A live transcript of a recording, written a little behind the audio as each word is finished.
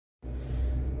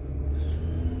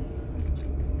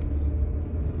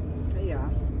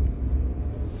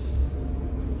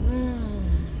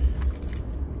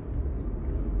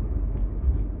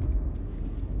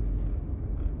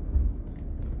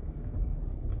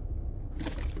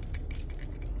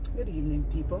Good evening,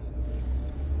 people.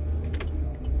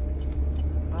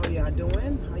 How y'all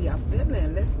doing? How y'all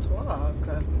feeling? Let's talk.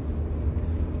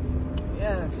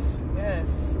 Yes.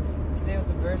 Today was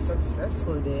a very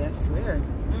successful day, I swear.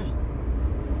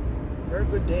 Very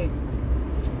good day.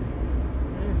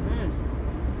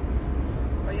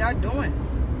 How y'all doing?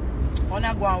 What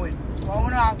not going with?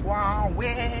 What not going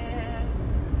with?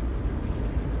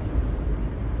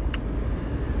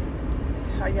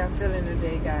 How y'all feeling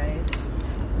today, guys?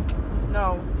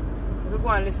 No, we're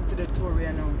going to listen to the tour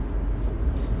right now.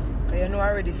 Because you know I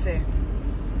already say,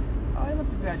 oh, let me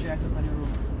prepare drive up on the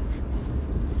road.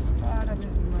 God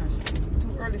have mercy.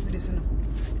 Too early for this, you know.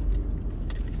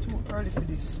 Too early for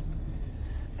this.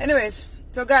 Anyways,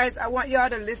 so guys, I want y'all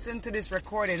to listen to this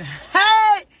recording.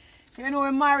 Hey! You know when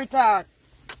Amari talk.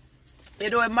 We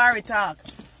don't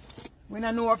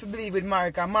know what to believe with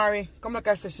Amari. Because Amari, come like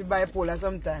I said, she bipolar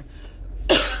sometimes.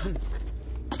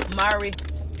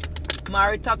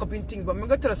 Amari talk up in things, but I'm going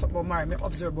to tell us something about Amari. I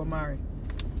observe about Amari.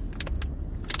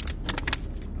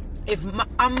 If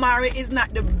Amari is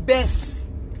not the best,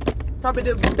 probably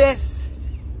the best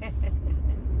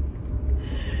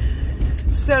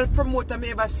self-promoter I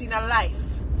ever seen in life.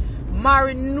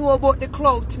 Amari know about the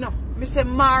clout, you know. Me say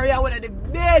Amari is one of the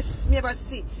best me ever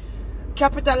see.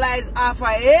 Capitalize off of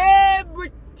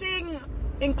everything,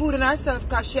 including herself,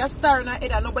 because she a star in her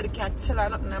head and nobody can tell her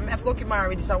nothing. I have to give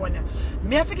Mary this one.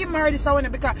 I have to give Mary this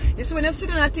one because you see when you sit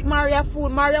down and think Mary a fool,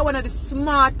 Mary is one of the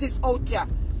smartest out there.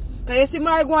 Because you see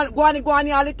Mary go on all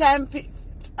the time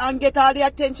and get all the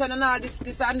attention and all this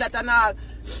and that and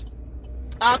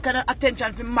all kind of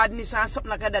attention for madness and something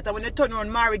like that. And when you turn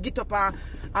around, Mary get up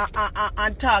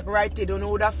and talk right, you don't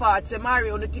know the fault. Say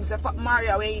Mary only thinks that Mary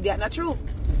is an idiot. Not true.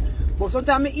 But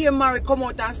sometimes I hear Mary come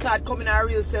out and start coming her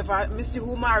real self and I see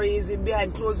who Mary is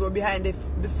behind clothes or behind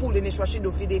the foolishness what she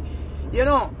do for the, you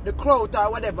know, the crowd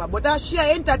or whatever. But she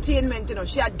a entertainment, you know,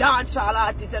 she a dancehall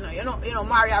artist, you know,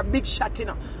 Mary a big shot, you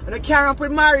know. And I carry up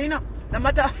with Mary, you know. No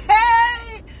matter,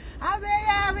 hey, I'm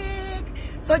very weak.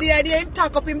 So the idea him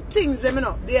talk up him things, them, you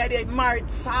know. The idea Mary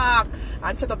talk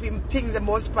and chat up him things and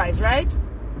more spice, right?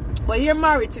 But hear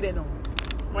Mary today now.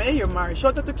 When you hear Mary,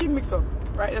 shout out to King Mix Up,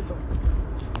 right? That's all.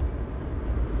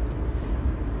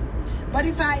 But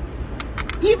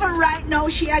even right now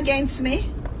she against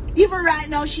me, even right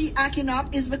now she acting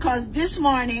up, is because this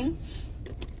morning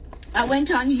I went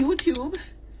on YouTube,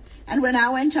 and when I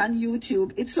went on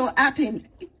YouTube, it so happened,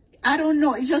 I don't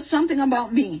know, it's just something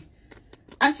about me.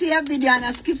 I see a video and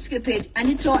I skip it, and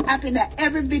it so happened that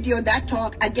every video that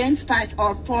talk against Spice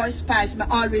or for Spice may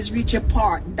always reach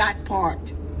that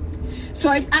part. So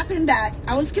it happened that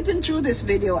I was skipping through this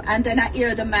video, and then I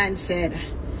hear the man said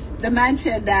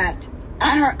that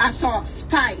I saw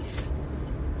Spice,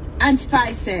 and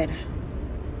Spice said,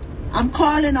 I'm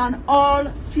calling on all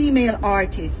female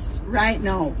artists right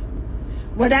now.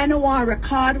 Whether you want to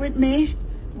record with me,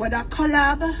 whether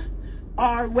collab,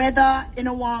 or whether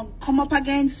you want to come up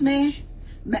against me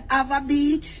have a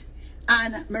beat,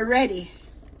 and me ready.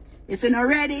 If you're not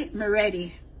ready, me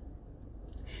ready.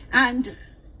 And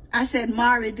I said,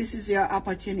 Mari, this is your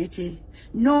opportunity.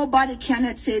 Nobody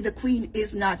cannot say the queen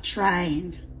is not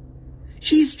trying.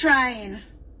 She's trying.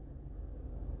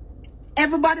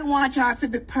 Everybody wants her to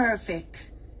be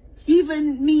perfect.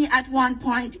 Even me at one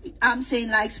point, I'm saying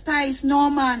like, Spice,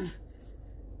 no man.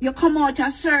 You come out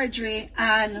of surgery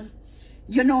and,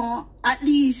 you know, at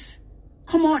least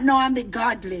come out now and be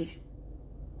godly.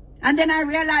 And then I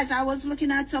realized I was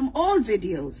looking at some old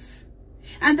videos.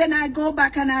 And then I go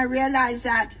back and I realize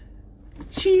that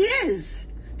she is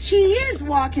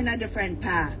walking a different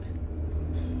path.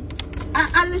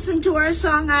 I listened to her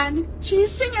song and she's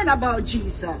singing about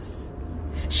Jesus.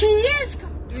 She is.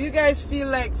 Do you guys feel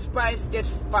like Spice get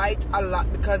fight a lot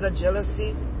because of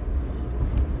jealousy?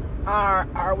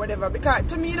 Or whatever? Because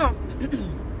to me, you know,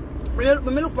 when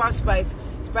we look at Spice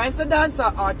is a dancer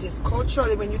artist.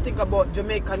 Culturally, when you think about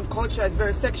Jamaican culture, it's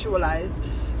very sexualized.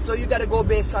 So you gotta go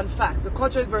based on facts. The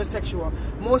culture is very sexual.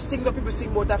 Most things that people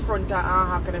sing about the front and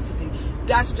how kind of sitting.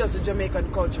 That's just the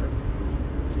Jamaican culture.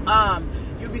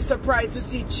 You'll be surprised to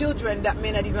see children that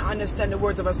may not even understand the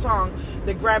words of a song.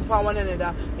 They grandpa one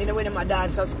another in the way they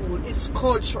dance at school. It's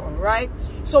cultural, right?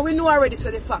 So we know already, so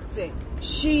the fact say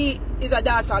she is a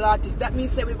dancehall artist. That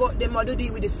means say we got them to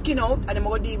deal with the skin out and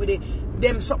them to deal with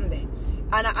them something there.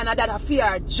 And that a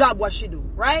fear job what she do,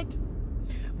 right?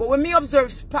 But when me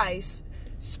observe Spice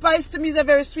to me is a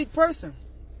very sweet person.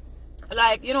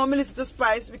 Like, you know, me listen to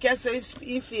Spice, we can say it's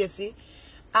facey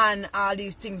and all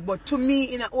these things, but to me,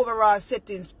 in an overall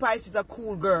setting, Spice is a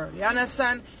cool girl. You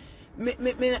understand? Me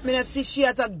not see she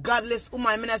as a godless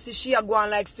woman. Me not see she a go on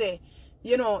like say,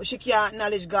 you know, she can't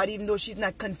acknowledge God even though she's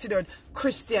not considered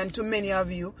Christian to many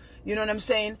of you. You know what I'm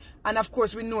saying? And of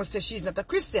course, we know that she's not a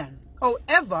Christian.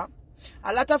 However,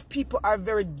 a lot of people are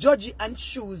very judgy and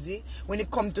choosy when it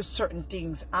comes to certain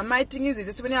things. And my thing is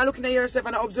this, when you're looking at yourself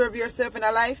and observe yourself in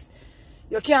a life,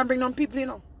 you can't bring down people, you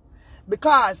know.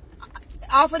 Because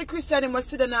after the Christian, they must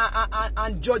sit down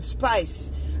and judge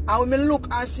Spice. And when we look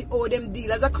and see how them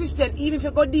deal. As a Christian, even if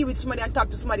you go deal with somebody and talk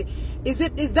to somebody, is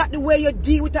that the way you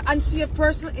deal with an unsaved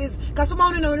person? Because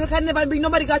someone you can never bring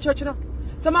nobody to church, you know.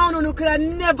 Someone who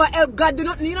can never help God do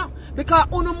nothing, you know. Because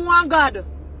uno more than God.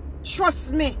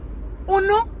 Trust me.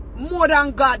 Uno more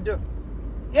than God.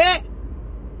 Yeah.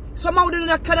 Somehow they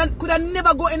could have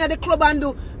never go into the club and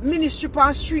do ministry on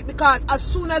the street, because as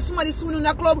soon as somebody soon in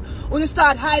the club, when you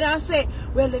start hide and say,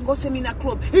 well, then go send me in the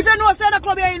club. If you know say the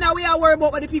club you're in, we are worried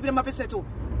about what the people them have to say too.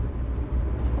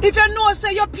 If you know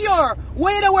say you're pure,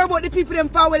 why you don't worry about the people them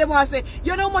for what they want to say?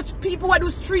 You know how much people who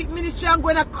do street ministry and go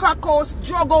in a crack house,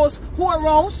 drug house, whore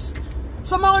house?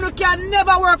 Somehow you can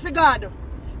never work for God.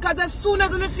 Because as soon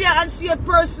as you see an unsaved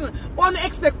person, what you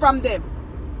expect from them?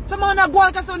 Someone that go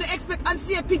like I say, you expect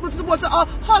unsaved people to support, oh,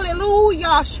 hallelujah,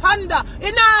 shanda.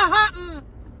 It not happen.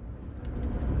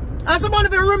 And someone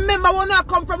if you remember when I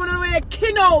come from, when they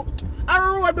king out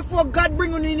and road before God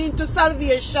bring you into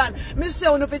salvation. Me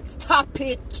say, if it stop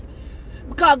it.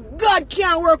 Because God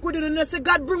can't work with you. And say,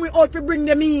 God bring me out to bring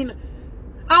them in.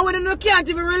 And when you can't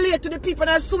even relate to the people,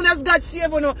 and as soon as God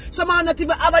save you, someone not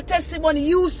even have a testimony.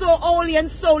 You so holy and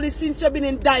solely since you've been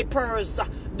in diapers.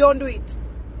 Don't do it.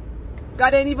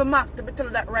 God ain't even marked to be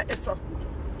telling that right there, so.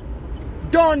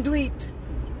 Don't do it.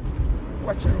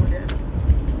 Watch it over there.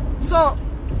 So,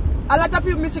 a lot of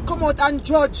people may say come out and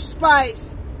judge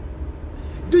Spice.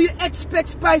 Do you expect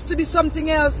Spice to be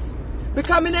something else?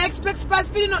 Because I don't expect Spice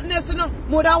to be nothing else, you know,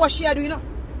 more than what she do, you know.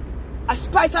 A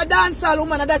Spice a dancehall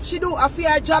woman that she do, a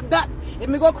fair job that. If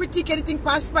me go critique anything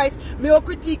from Spice, me go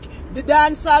critique the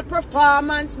dancehall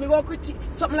performance, me go critique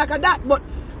something like that. But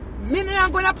me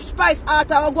not going to Spice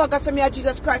art or go and say me a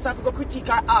Jesus Christ and go critique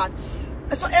her art.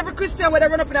 So every Christian when they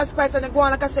run up in a Spice and they go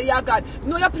on like I say, yeah God,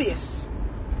 know your place.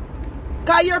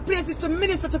 Because your place is to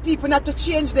minister to people, not to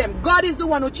change them. God is the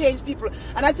one who changes people.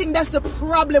 And I think that's the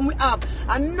problem we have.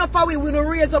 And enough of we don't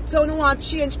raise up so we want to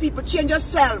change people. Change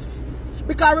yourself.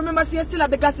 Because remember, see, you still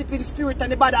have the gossiping spirit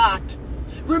and the bad heart.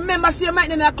 Remember, say you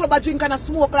might in a club and drink and a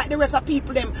smoke like the rest of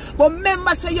people them. But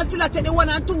remember, say you still take the 1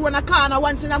 and 2 in a corner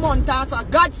once in a month. So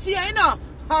God see you know.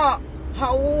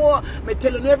 Me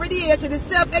tell you every day, you see the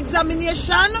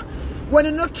self-examination. When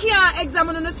you can't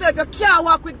examine yourself, you can't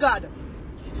walk with God.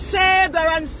 Saved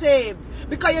or unsaved.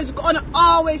 Because you're going to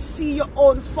always see your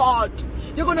own fault.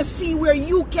 You're going to see where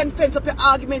you can fence up your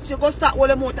arguments. You're going to start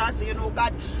holding out and say, you know,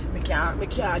 God, me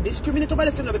can't discriminate over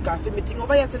this, you know, because if me think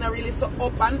over here is really so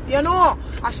open, you know,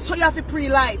 I saw you have to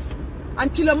pre-life.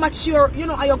 Until you mature, you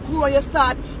know, and you grow and you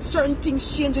start, certain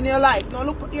things change in your life. Now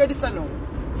look, hear this alone.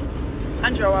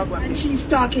 Andrea, and she's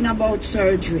talking about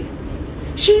surgery.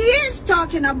 She is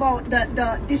talking about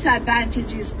the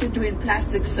disadvantages to doing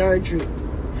plastic surgery.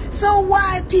 So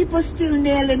why people still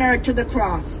nailing her to the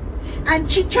cross?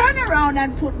 And she turned around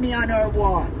and put me on her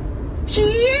wall. She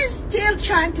is still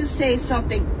trying to say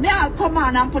something. May I come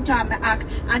on and put on my act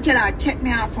and tell her take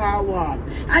me off her wall.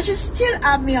 And she still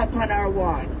have me up on her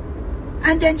wall.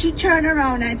 And then she turned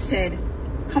around and said,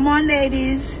 come on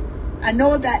ladies, I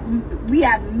know that we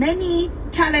have many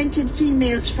talented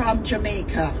females from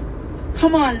Jamaica.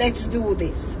 Come on, let's do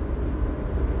this.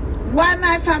 Why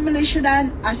my family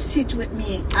shouldn't sit with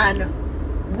me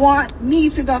and want me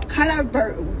to go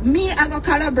collaborate? Me, I go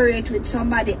collaborate with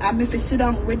somebody and me to sit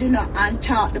down with you and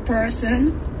talk the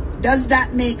person. Does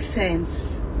that make sense?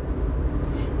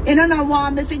 You don't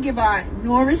want me to give her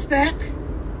no respect.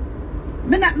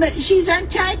 She's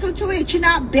entitled to it. She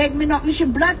not beg me nothing. She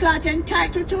blood clot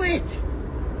entitled to it.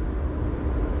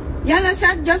 You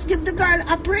understand? Just give the girl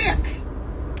a break.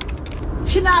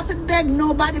 She not have to beg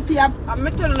nobody for you. I'm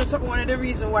telling you something, one of the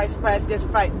reasons why Spice get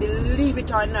fight, believe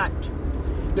it or not,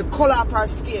 the color of her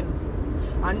skin.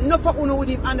 And enough of you would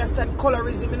even understand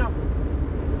colorism, you know.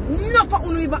 Enough of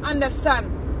you even understand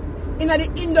in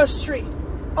the industry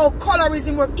how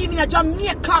colorism work, even in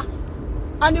Jamaica.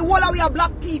 And the whole of we are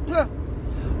black people.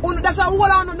 That's why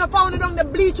all of you found down the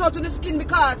bleach out of the skin,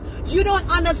 because you don't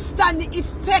understand the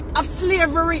effect of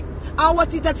slavery and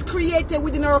what it has created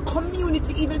within our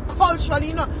community, even culturally,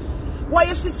 you know. Why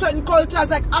you see certain cultures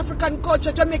like African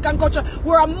culture, Jamaican culture,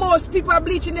 where most people are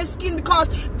bleaching their skin because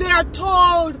they are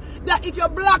told that if you're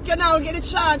black, you now get a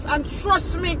chance. And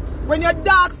trust me, when you're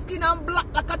dark skin and black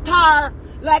like a tar,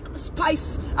 like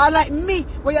Spice, or like me,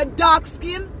 when you're dark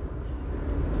skin,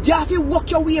 you have to walk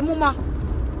your way, mama.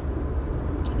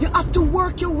 You have to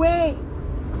work your way.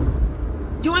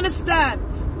 You understand?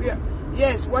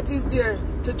 Yes, what is there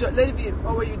to judge?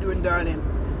 How are you doing, darling?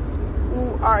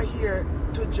 Who are here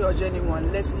to judge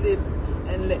anyone? Let's live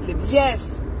and let live.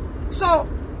 Yes. So,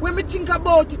 when we think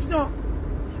about it,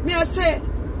 me I say,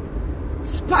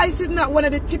 Spice is not one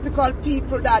of the typical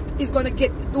people that is going to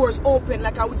get doors open,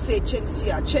 like I would say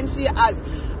Chensia. Chensia has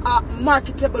a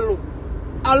marketable look.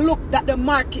 A look that the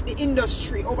market, the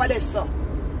industry over there, so,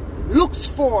 looks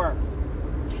for.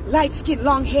 Light skin,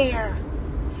 long hair.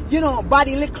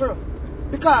 Body little.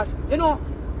 Because,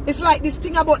 it's like this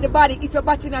thing about the body. If your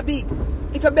body not big,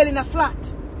 if your belly not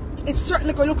flat, if certain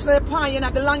little looks like a pie, you're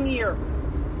not the long hair.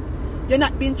 You're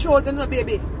not being chosen,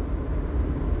 baby.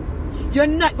 You're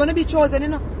not going to be chosen,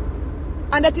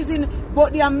 And that is in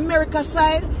both the America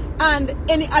side and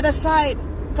any other side.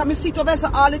 Because we see it over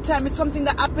all the time. It's something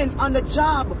that happens on the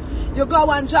job. You go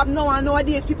on job now, and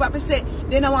nowadays people have to say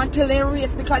they don't want to tell their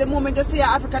race, because the moment you say you're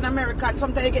African American,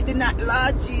 sometimes you get denied.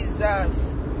 Lord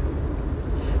Jesus.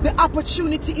 The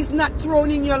opportunity is not thrown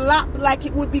in your lap like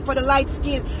it would be for the light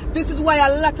skin. This is why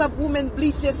a lot of women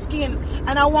bleach their skin.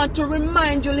 And I want to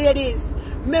remind you, ladies,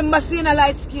 remember seeing a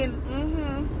light skin.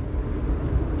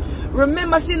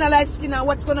 Remember seeing a light skin, and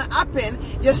what's going to happen,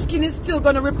 your skin is still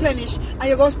going to replenish, and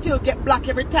you're going to still get black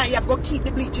every time. You have to keep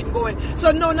the bleaching going.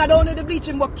 So now, not only the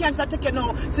bleaching, but cancer take you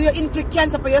now. So you inflict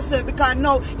cancer for yourself, because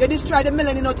now you destroy the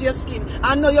melanin out of your skin.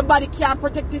 And now your body can't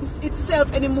protect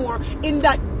itself anymore in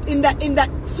that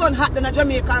sun hot in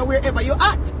Jamaica or wherever you're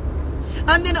at.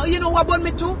 And then, you know what about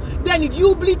me too? Then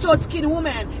you bleach out skin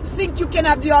woman think you can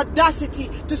have the audacity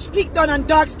to speak down on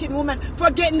dark skin woman,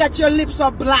 forgetting that your lips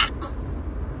are black.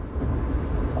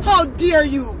 How dare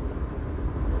you?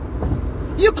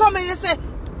 You come and you say,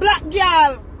 black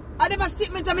girl. I never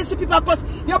statement to me see people because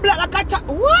you're black like a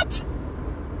what?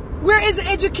 Where is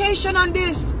the education on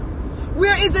this?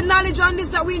 Where is the knowledge on this,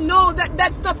 that we know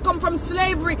that stuff come from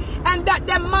slavery, and that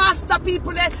the master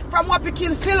people there from what we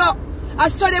can fill up? I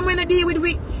saw them when they deal with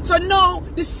we. So now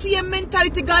the same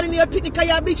mentality got in your picnic, because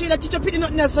you're bleaching, that teacher picnic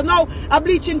nothing else. So now a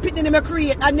bleaching picnic them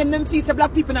create, and then them feel the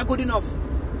black people not good enough.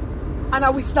 And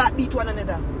now we start beat one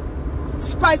another.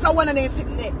 Spice are one of them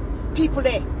sitting there. People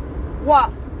there.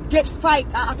 What? Get fight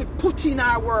and have to put in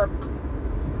our work.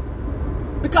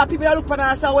 Because people that look at her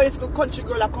and say, where this country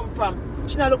girl that come from?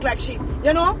 She not look like she.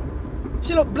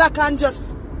 She look black and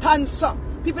just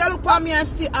handsome. People that look at me and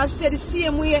say the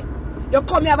same way. You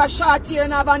come here have a short hair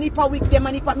and have a nipper wig them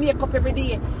and nipper makeup every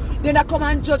day. Then they come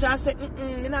and judge and say,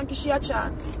 you don't give she a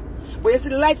chance. But you see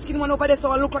the light skin one over there, so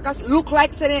I look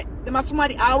like say them are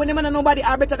somebody, when them and nobody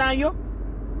are better than you.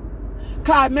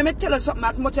 Because let me tell you something,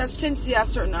 as much as Chensia is a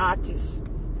certain artist,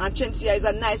 and Chensia is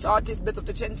a nice artist, better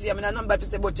to Chensia, I mean, I know bad to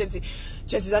say about Chensia.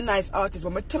 Chensia is a nice artist,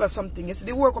 but let me tell you something. You see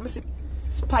the work when I see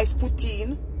Spice put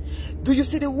in? Do you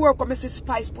see the work when I see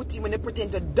Spice put in when they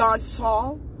pretend to dance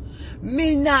hall?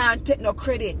 Me nah take no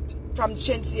credit from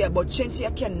Chensia, but Chensia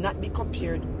cannot be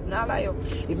compared. Nah lie you.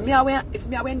 If me I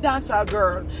went dancehall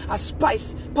girl, a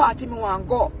Spice party me want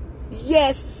go.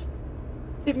 Yes.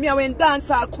 If me I went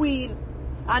dancehall queen,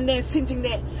 and then sitting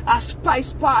there, a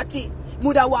Spice party,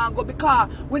 mother want go, because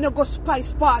when you go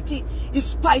Spice party, you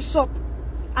spice up.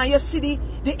 And you see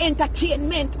the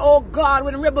entertainment, oh God,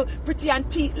 when Rebel pretty and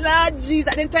teeth, Lord Jesus,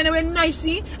 at the time they were nice,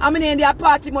 I'm in their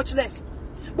party much less.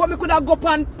 But me could have go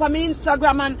on my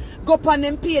Instagram and go on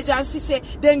them page and see say,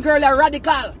 them girl are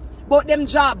radical about them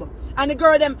job. And the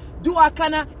girl them do a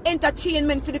kind of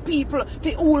entertainment for the people, for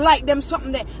who like them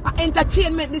something there.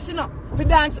 Entertainment, this for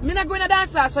dance. Me not going to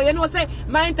dance, so you know say,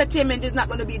 my entertainment is not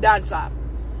going to be dancer.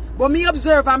 But me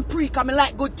observe and pray, because I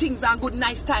like good things and good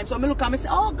nice time. So me look at me say,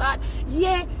 oh God,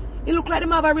 yeah, it look like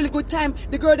them have a really good time.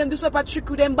 The girl them do some a trick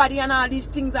with them body and all these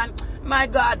things, and my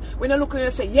God, when I look at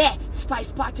you say, yeah,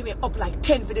 Spice party went up like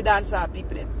 10 for the dancer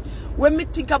people them. When me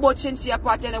think about Chensia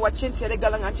party and what Chensia they go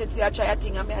along and Chensia try a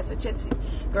thing, and me I say, Chensia,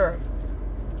 girl,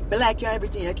 I like you and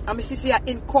everything. And me see you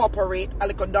incorporate a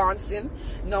little dancing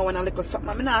now and a little something.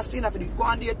 I'm not saying that for you. Go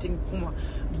and do your thing, woman.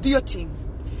 Do your thing.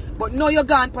 But now you're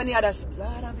gone on the other side.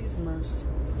 Lord of His mercy.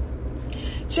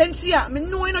 Chensia, I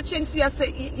know you know Chensia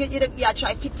say you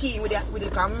try 15 with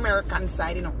the American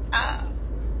side, you know.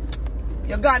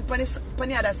 You're gone on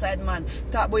the other side, man.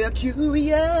 Talk about you're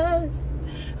curious.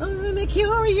 I'm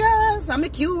curious. And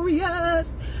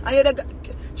you're the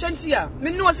Chensia,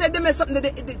 me know said them is something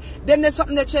there's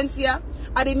something that Chensia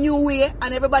are the new way,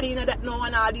 and everybody know that know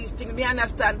and all these things. Me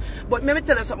understand. But let me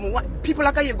tell you something. What people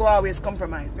like you go always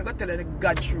compromise. Me go tell you the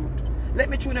God truth. Let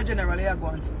me tune a general here go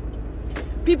on.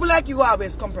 People like you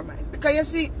always compromise. Because you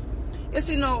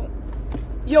see now,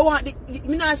 you want the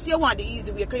me not say you want the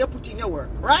easy way because you put in your work,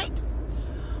 right?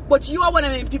 But you are one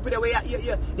of them people the way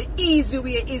the easy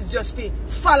way is just to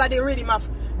follow the rhythm of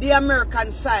the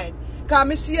American side. Because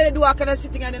I see you do a kind of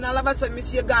sitting and then all of a sudden I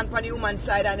see you gone on the woman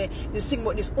side and they sing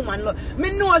about this woman love.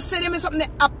 Me know say them is something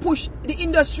that push the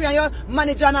industry and your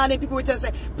manager and all the people with us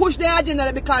say push the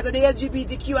agenda because of the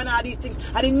LGBTQ and all these things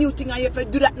and the new thing, and if you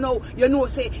do that now, you know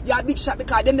say you're a big shot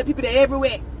because them the people there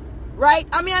everywhere. Right?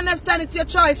 I mean, I understand it's your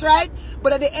choice, right?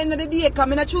 But at the end of the day, I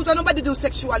mean, I choose nobody do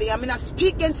sexually. I mean, I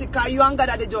speak against it because you and God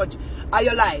are the judge of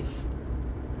your life.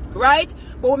 Right?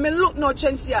 But when I look now,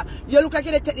 chance here, you look like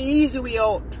you take the easy way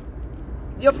out.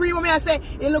 You pre when I say,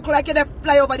 you look like you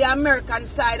fly over the American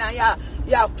side and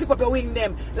you flip up your wing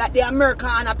them like the American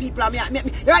people.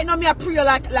 Right now, I pray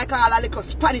like a little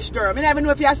Spanish girl. I mean, I even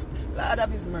know if you're... Lord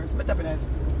of His mercy.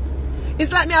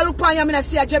 It's like me, I look on you and I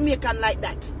see a Jamaican like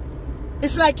that.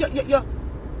 It's like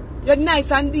you're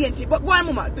nice and dainty. But go on,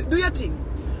 mama, do your thing.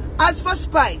 As for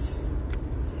Spice,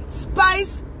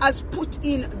 Spice has put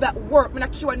in that work. I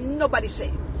don't care what nobody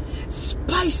say.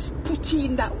 Spice put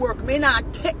in that work. I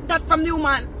not take that from the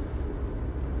woman.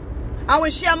 And when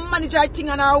she manage her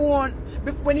thing on her own,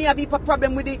 when he have a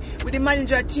problem with the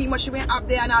manager team, what she went up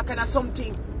there and all kind of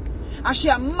something. And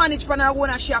she manage for her own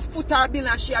and she foot her bill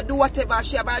and she do whatever and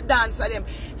she have her dance at them.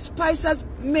 Spice has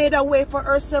made a way for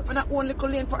herself and her own little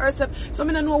lane for herself. So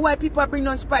I don't know why people are bringing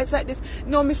on Spice like this.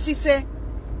 No, me see say,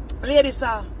 Lady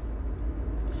Sir,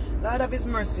 Lord of His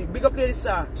mercy, big up Lady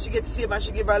Sir. She gets saved and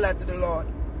she give her life to the Lord.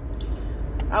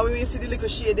 And we see the little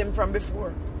shade them from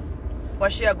before.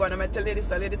 What she are going to tell Lady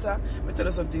Sir, I tell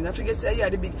her something. I forget say you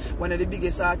are one of the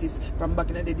biggest artists from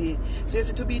back in the day. So you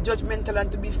see to be judgmental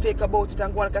and to be fake about it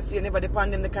and go and say you never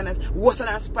depend them the kind of worse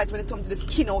than Spice when it comes to the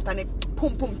skin out and the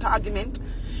pum argument.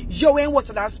 You ain't worse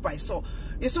than Spice. So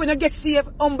you see when you get saved,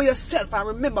 humble yourself and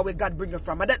remember where God bring you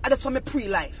from. And that's from my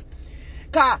pre-life.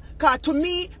 Cause to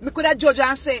me could have judge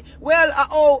and say,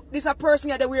 well, this a person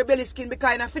here that wear belly skin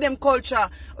because for them culture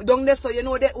down there, so you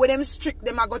know that when them strict,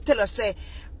 them are going to tell us say,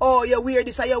 oh, you wear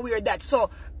this or you wear that. So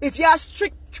if you're a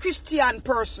strict Christian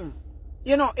person,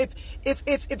 you know, if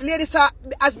ladies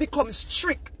has become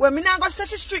strict, well, me not going to say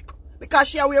she's strict because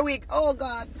she wear wig. Oh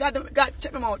God,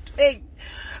 check them out. Hey,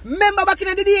 remember back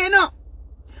in the day, you know,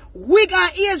 wig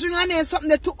and ears ring and then something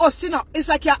that to us, you know, it's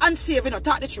like you're unsafe, you know,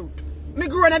 talk the truth. Me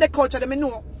grew up in the culture that me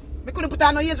know. Me couldn't put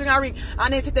on no ears ring and ring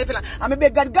and then sit there feeling, and me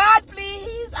beg God,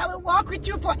 please, I will walk with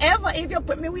you forever if you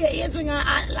put me with your ears ring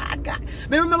and Lord God.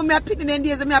 Me remember me a picking in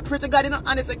days and me a pray to God, you know,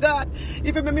 and I say, God,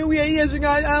 if you make me wear ears ring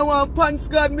and I want pants,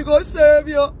 God, me go serve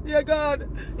you. Yeah, God.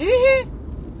 And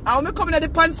when me come into the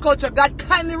pants culture, God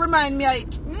kindly remind me of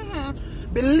it.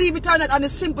 Believe it or not, and the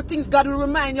simple things, God will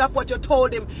remind you of what you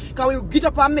told Him. Because we get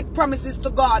up and make promises to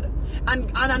God.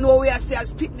 And I know where I say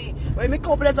as pitney. When me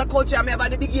come up as a culture, I have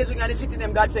the big ears ring and they sit in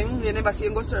them, God saying, you never see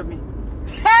Him go serve me.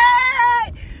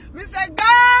 Hey! Me say, God,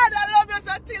 I love you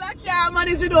so till I can't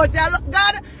manage without you.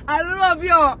 God, I love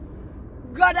you.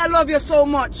 God, I love you so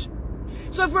much.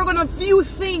 So if we're going to view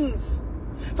things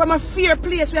from a fair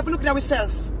place, we have to look at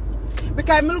ourselves.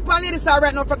 Because I look on ladies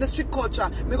right now from the street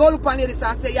culture. I go look on ladies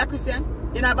and say, yeah, Christian,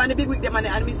 you know, I'm the big week them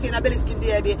and me seeing a belly skin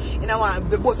there, you know,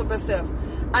 the boast of yourself.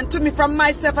 And to me, from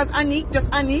myself as Anique,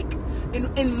 just Anique,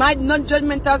 in my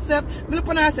non-judgmental self, I look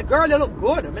on her and say, girl, you look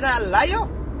good. I'm not a liar.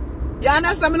 You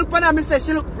understand? I look on her and say,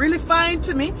 she look really fine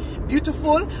to me,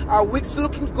 beautiful, her wig's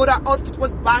looking good, her outfit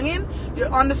was banging. You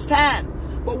understand?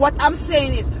 But what I'm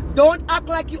saying is, don't act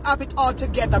like you have it all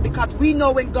together, because we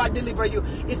know when God delivers you,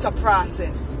 it's a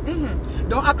process.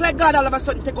 Don't act like God all of a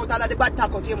sudden take out all of the bad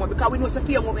talk out of your mouth, because we know it's a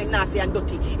fear moment nasty and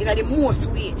dirty in the most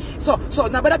way. So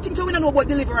now, but I think we don't know about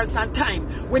deliverance and time.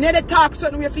 When you talk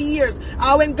certain way for years,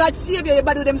 or when God save you, your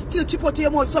body them still chip out of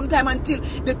your mouth sometime until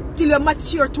you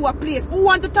mature to a place. Who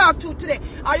want to talk to today?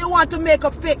 Or you want to make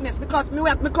up fakeness? Because me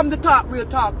come to talk real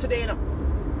talk today, you know.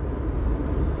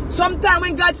 Sometimes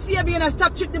when God save you, and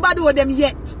stop treating the body with them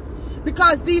yet.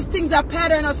 Because these things are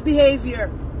pattern of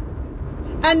behavior.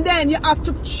 And then you have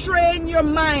to train your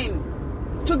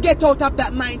mind to get out of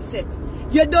that mindset.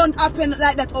 You don't happen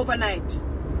like that overnight.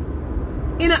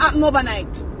 It don't happen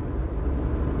overnight.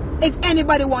 If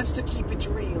anybody wants to keep it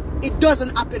real, it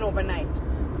doesn't happen overnight.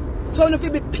 So if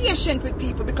you be patient with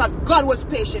people, because God was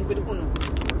patient with Uno.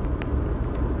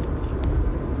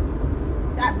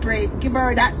 That break, give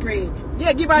her that break.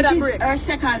 Yeah, give her that break. Her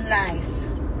second life.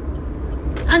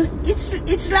 And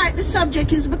it's like the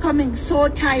subject is becoming so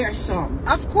tiresome.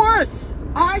 Of course.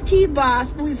 RT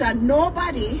Boss, who is a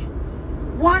nobody,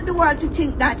 want the world to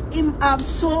think that him have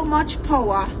so much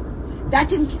power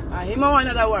that him want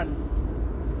another one.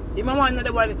 Him want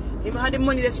another one. Him had the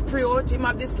money to spray out. Him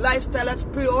have this lifestyle to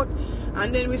spray out.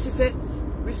 And then we say,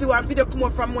 We see one video come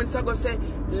out from months ago say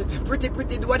pretty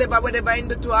do whatever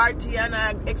into to RT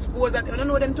and expose that. I don't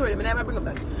know them to it, I never bring up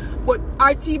that. But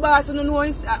RT boss, I don't know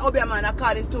Obia man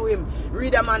according to him,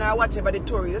 reader man or whatever the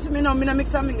Tory. You see me now, I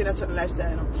mix and mingle in a certain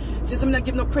lifestyle, you know. So I'm not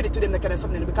give no credit to them that kind of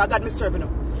something because God me serving up.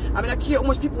 I mean I care how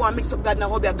much people want to mix up God now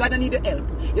Obia. God I need the help.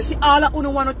 You see all of you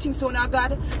want to think so now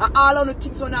God, and all of you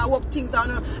think so now work things down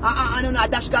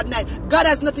and dash God night. God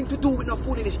has nothing to do with no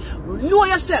foolishness. Know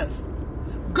yourself.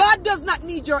 God does not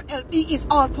need your help. He is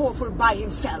all powerful by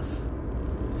himself.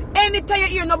 Anytime you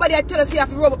hear nobody I tell us you have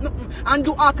to rub up and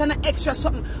do all kind of extra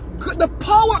something. The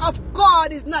power of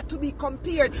God is not to be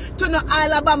compared to no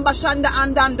Alabama, Shanda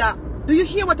and Danda. Do you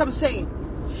hear what I'm saying?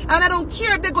 And I don't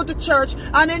care if they go to church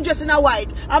and then dress in a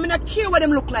white. I mean, I care what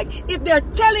them look like. If they're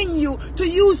telling you to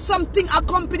use something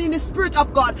accompanying the Spirit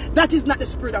of God, that is not the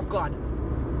Spirit of God.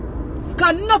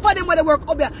 Because enough of them when they work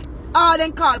up there, all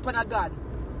them call upon a God.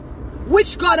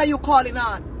 Which God are you calling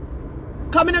on?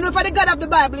 Coming on for the God of the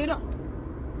Bible, you know.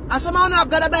 And somehow I have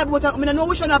got a Bible, but I mean, I know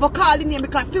we should have a call the name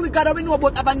because few God we know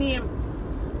about have a name.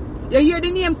 You hear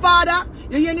the name Father?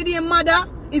 You hear the name Mother?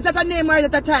 Is that a name or is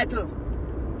that a title?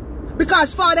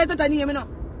 Because Father is not a name, you know.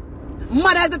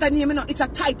 Mother is not a name, you know. It's a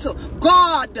title.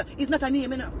 God is not a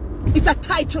name, you know. It's a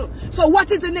title. So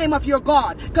what is the name of your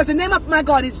God? Because the name of my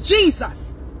God is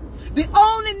Jesus. The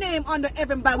only name under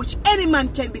heaven by which any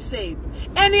man can be saved.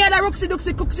 Any other Rooksy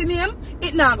Dooksy Cooksy name,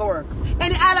 it not gonna work.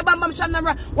 Any Alabama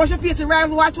Shannon, wash your face,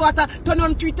 rival, wash water, turn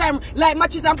on 3 times, like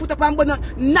matches and put up and button,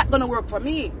 not gonna work for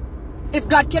me. If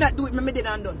God cannot do it, me dead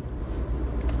and done.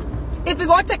 If you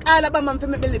go take Alabama for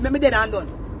me live, me dead and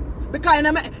done. Because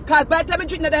by the time I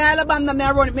drink the Alabama,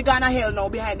 I run it, me gonna hell now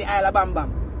behind the Alabama.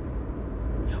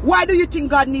 Why do you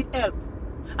think God need help?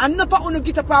 And not for you to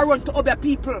get up and run to other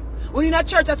people. When you're in a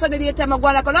church on Sunday daytime, I go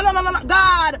like, no,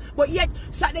 God. But yet,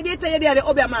 Saturday daytime, you're the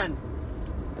other man.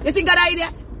 You think God is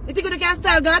idiot? You think you can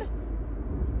style God?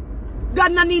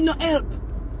 God don't need no help.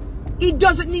 He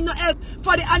doesn't need no help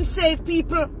for the unsaved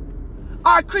people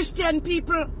or Christian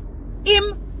people.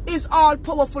 Him is all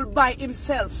powerful by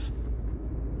himself.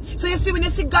 So you see, when you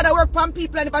see God work on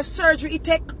people and if a surgery he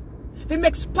take, if he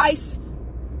make spice,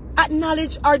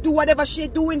 acknowledge or do whatever she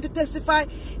doing to testify,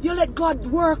 you let God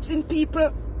works in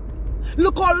people.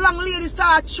 Look how long ladies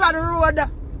start trod the road.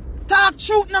 Talk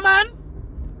truth, no man.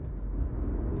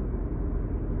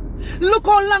 Look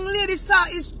how long ladies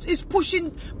is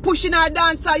pushing her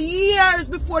dancer years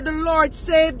before the Lord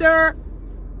saved her.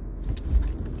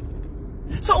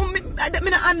 So I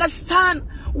don't understand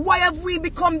why have we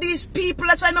become these people.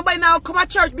 That's why nobody now come to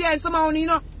church behind someone, you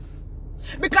know.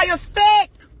 Because you're fake.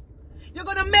 You're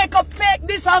going to make up fake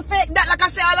this and fake that. Like I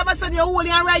say, all of a sudden you're holy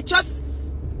and righteous.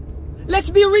 Let's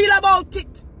be real about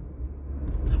it.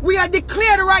 We are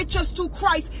declared righteous to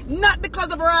Christ, not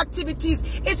because of our activities.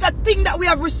 It's a thing that we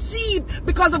have received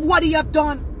because of what he have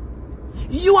done.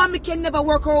 You and me can never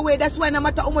work our way. That's why no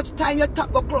matter how much time you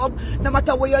tap the club, no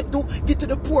matter what you do, get to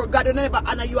the poor, God will never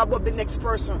honor you above the next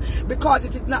person. Because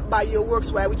it is not by your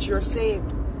works by which you're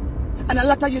saved. And a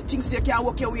lot of you think so you can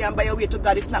walk your way and buy your way to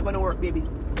God. It's not going to work, baby.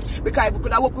 Because if we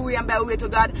could have walked away and buy our way to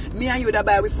God, me and you would have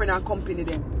buy with friend and company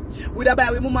them. Would have buy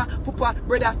with mama, papa,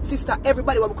 brother, sister,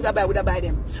 everybody what we could have buy would have buy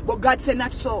them. But God said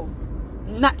not so.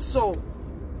 Not so.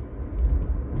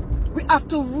 We have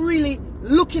to really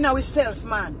look in ourselves,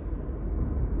 man.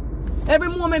 Every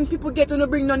moment people get to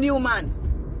bring no new man.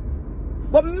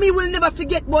 But me will never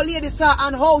forget what Lady saw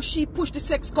and how she pushed the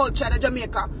sex culture in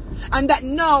Jamaica. And that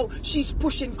now she's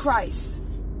pushing Christ.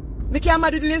 Me can't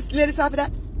mad with Lady Saw for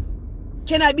that.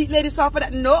 Can I beat Lady Saw for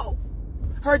that? No.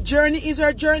 Her journey is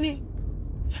her journey.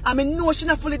 I mean, no, she's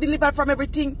not fully delivered from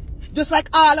everything. Just like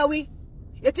all of we.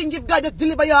 You think if God just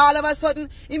deliver you all of a sudden,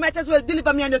 he might as well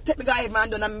deliver me and just take me guy man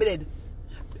done and me dead.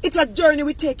 It's a journey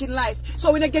we take in life.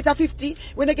 So when I get a 50,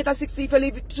 when I get a 60, if you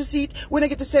leave it to see it, when I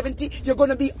get to 70, you're going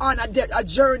to be on a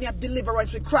journey of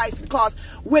deliverance with Christ. Because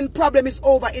when problem is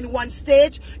over in one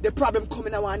stage, the problem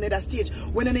coming on another stage.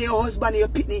 When your husband, your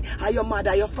pitney, or your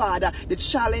mother, your father, the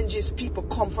challenges people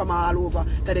come from all over,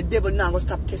 that the devil now will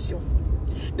stop test you.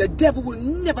 The devil will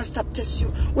never stop test you.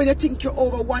 When you think you're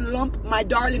over one lump, my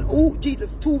darling, oh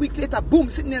Jesus, 2 weeks later, boom,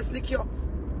 sitting there slick you.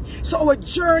 So our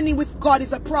journey with God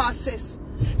is a process.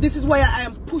 This is why I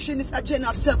am pushing this agenda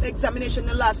of self-examination in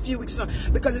the last few weeks now,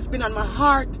 because it's been on my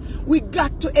heart. We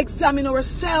got to examine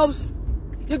ourselves.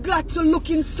 You got to look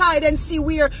inside and see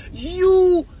where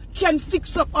you can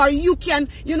fix up or you can,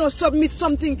 submit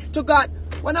something to God.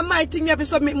 One of my things, I have to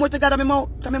submit more to God than my mouth.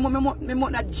 Because my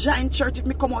mouth not giant church if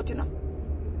me come out,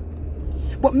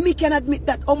 But me can admit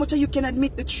that. How much of you can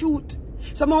admit the truth?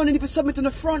 Somehow if you submit in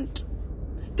the front,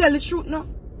 tell the truth now.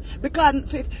 Because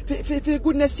for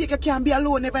goodness sake, you can't be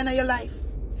alone ever in your life.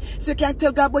 So you can't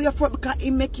tell God about your fraud because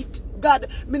He make it. God,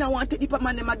 me not want to take the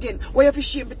man them again. What you have to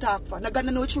shame to talk for? Now God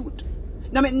know the truth.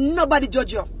 Now make nobody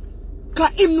judge you.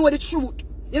 Because Him know the truth.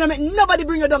 You know, make nobody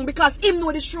bring you down because Him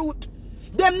know the truth.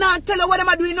 Them not tell you what them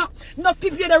are doing now. Enough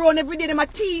people here around every day, them are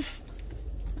thief.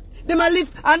 Them are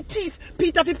live and thief.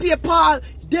 Peter fi pay Paul.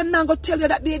 Them not gonna tell you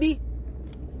that, baby.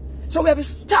 So we have to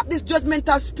stop this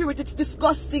judgmental spirit. It's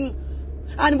disgusting.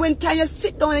 And when time you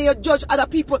sit down and you judge other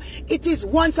people, it is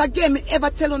once again, me ever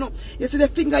tell you, you see the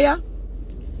finger here?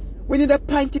 When you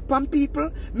point it on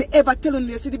people, me ever tell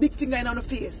you see the big finger in on the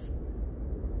face.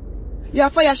 You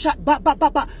have fire shot, ba, ba,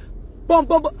 ba, ba, boom,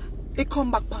 boom, boom. It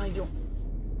come back on you.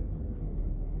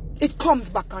 It comes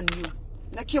back on you.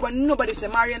 Now care what nobody say,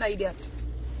 Amari an idiot.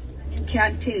 You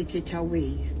can't take it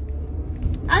away.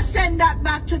 I send that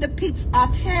back to the pits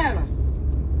of hell.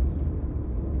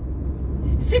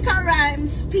 Sicker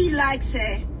Rhymes feel like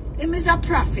say him is a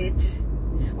prophet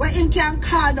where him can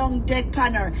call down dead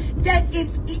panner. That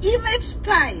if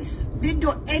Spice did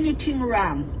do anything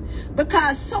wrong,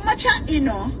 because so much of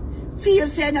feel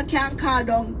say you can call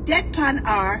down dead pan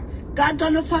her, God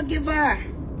gonna forgive her.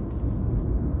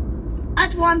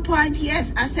 At one point,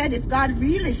 yes, I said if God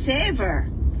really save her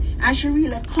and she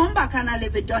really come back and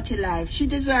live a dirty life, she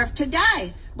deserves to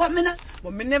die. But me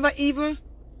never even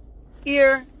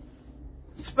hear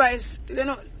Spice, you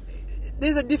know,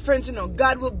 there's a difference, you know.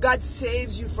 God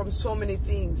saves you from so many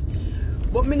things.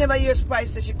 But me never hear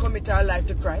Spice that she commit her life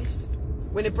to Christ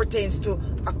when it pertains to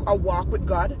a walk with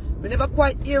God. Me never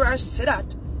quite hear her say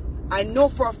that. I know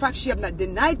for a fact she have not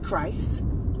denied Christ.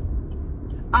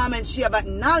 And she have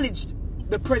acknowledged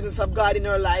the presence of God in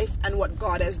her life and what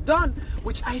God has done,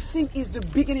 which I think is the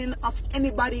beginning of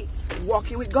anybody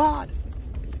walking with God.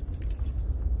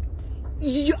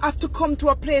 You have to come to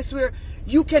a place where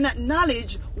you can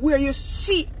acknowledge where you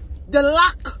see the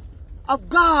lack of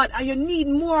God and you need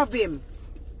more of Him.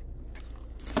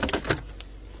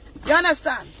 You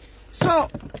understand? So,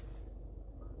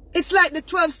 it's like the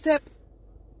 12th step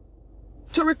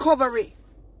to recovery.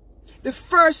 The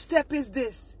first step is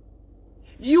this.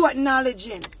 You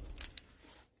acknowledging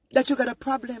that you got a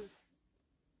problem.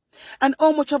 And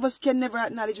how much of us can never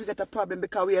acknowledge we got a problem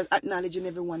because we are acknowledging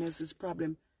everyone else's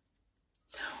problem.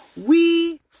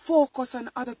 We focus on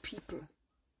other people.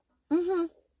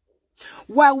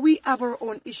 While we have our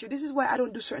own issue. This is why I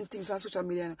don't do certain things on social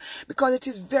media. Because it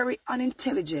is very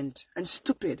unintelligent and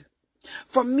stupid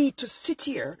for me to sit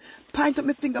here, point up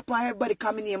my finger upon everybody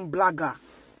coming in blogger.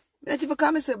 Not even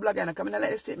come and say blogger, and come in and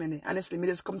let the statement. Honestly, me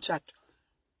just come chat.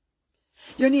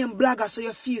 Your name blogger, so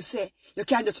you feel say you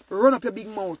can't just run up your big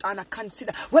mouth and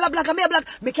consider. Well, a blogger, me a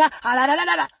blogger, me can't.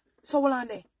 So hold on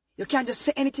there. You can't just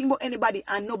say anything about anybody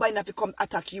and nobody have to come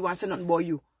attack you and say nothing about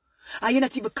you. And you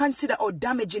not even consider how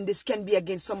damaging this can be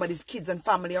against somebody's kids and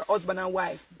family or husband and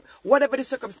wife. Whatever the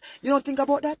circumstance. You don't think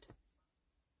about that?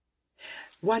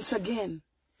 Once again,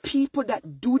 people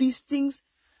that do these things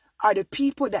are the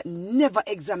people that never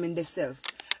examine themselves.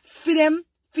 For them,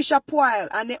 fish up while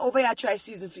and they over here try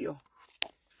season for you.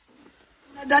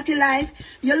 Dirty life,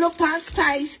 you look past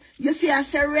Spice, you see a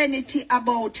serenity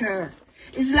about her.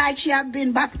 It's like she have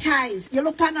been baptized. You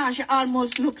look at her, she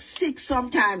almost looks sick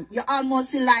sometimes. You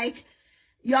almost see like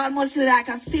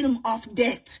a film of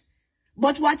death.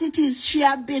 But what it is, she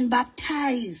have been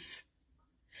baptized.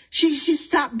 She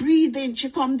stopped breathing. She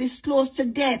come this close to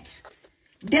death.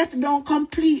 Death don't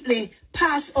completely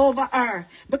pass over her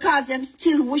because I'm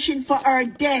still wishing for her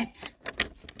death.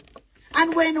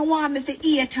 And when you want me to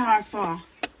eat her for?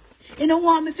 You don't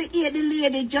want me to eat the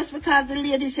lady just because the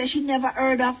lady says she never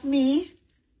heard of me?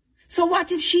 So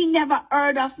what if she never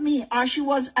heard of me or she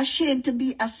was ashamed to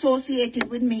be associated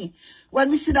with me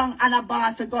when we sit down on a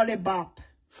bar for Gully Bop?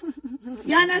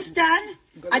 You understand?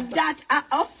 And that I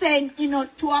offend,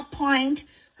 to a point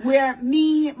where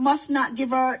me must not give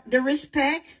her the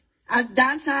respect as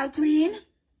dancehall queen.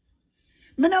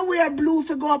 Me no wear blue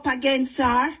for go up against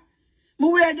her. Me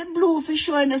wear the blue for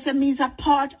showing us that me's a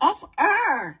part of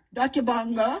her, Dirty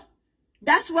Bungo.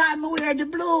 That's why me wear the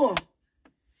blue.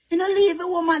 Leave a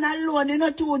woman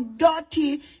alone, too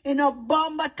dirty,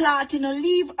 bomber clot,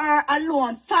 leave her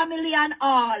alone, family and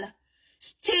all.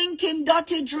 Stinking,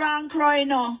 dirty drunk,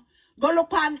 go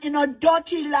look on,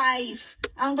 dirty life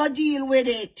and go deal with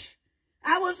it.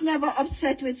 I was never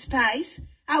upset with Spice.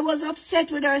 I was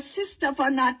upset with her sister for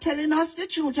not telling us the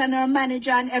truth and her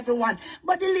manager and everyone.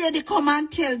 But the lady come and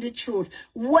tell the truth.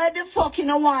 Where the fuck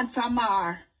you want from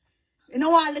her? You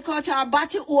know what, look out her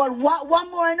body hole. What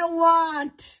more you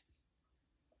want?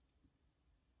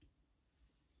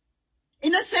 You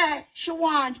know, say she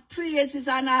want praises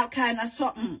and all kind of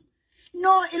something.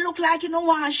 No, it look like you don't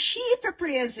want she for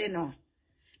praise, you know.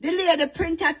 The lady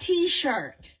print a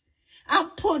t-shirt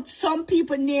and put some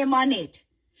people's name on it.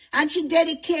 And she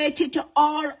dedicated to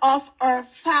all of her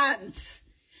fans.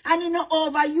 And you know,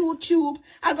 over YouTube,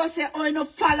 I go say, oh, you know,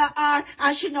 follow her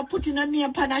and she not putting her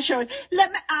name on a shirt.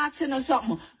 Let me ask you know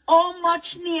something. How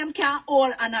much name can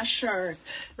hold on a shirt?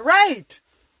 Right.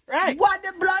 Right. What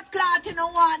the blood clot you know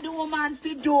want the woman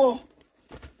to do?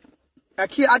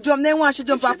 I jump then once she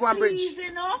jump off one bridge.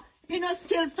 You know,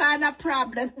 still find a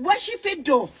problem. What she fit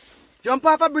do? Jump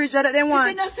off a bridge that they want.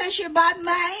 If you know say she bad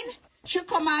mind, she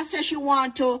come and say she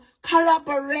want to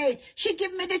collaborate. She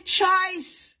give me the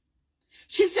choice.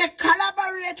 She said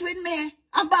collaborate with me,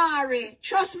 Amari.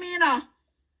 Trust me, you know.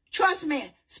 Trust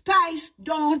me. Spice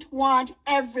don't want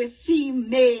every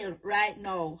female right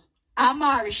now.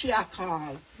 Amari, she a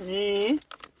call.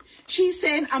 She's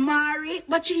saying Amari,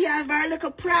 but she has very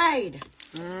little pride.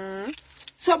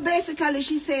 So basically,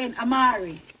 she's saying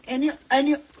Amari, any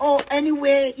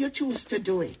way you choose to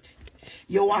do it.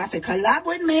 You want to collab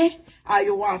with me, or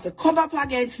you want to come up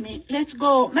against me? Let's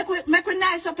go. Make we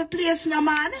nice up the place now,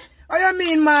 man. What you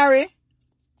mean, Mari?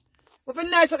 We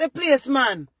nice up the place,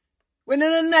 man. When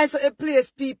you nice up the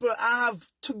place, people have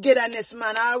togetherness,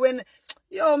 man. Or when,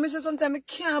 yo, me say sometimes I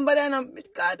can't bother, and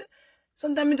God,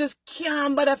 sometimes I just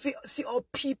can't bother to see how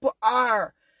people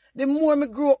are. The more me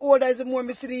grow older, is the more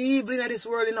me see the evil in this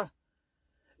world, you know.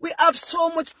 We have so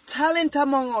much talent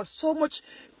among us, so much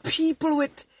people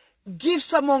with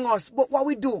gifts among us. But what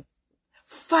we do?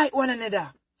 Fight one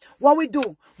another. What we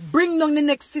do? Bring down the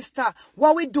next sister.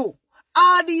 What we do?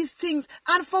 All these things.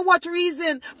 And for what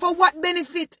reason? For what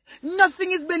benefit?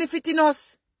 Nothing is benefiting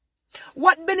us.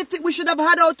 What benefit we should have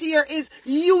had out here is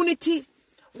unity.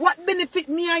 What benefit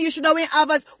me and you should have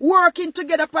us working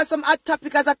together for some hot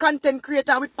topic as a content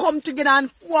creator. We come together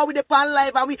and forward with the pan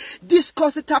live and we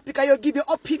discuss the topic and you give your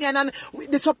opinion and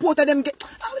the support of them get.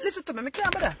 Oh, listen to me, I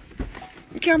can't bother.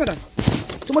 I can't bother.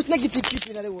 Too much negative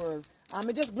people in the world.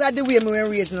 I'm just glad the way we were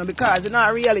raised, you know, because in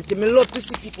our reality, I love to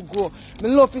see people grow. I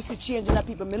love to see change in the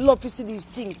people. I love to see these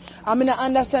things. I mean, I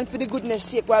understand for the goodness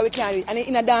sake why we can't do it. And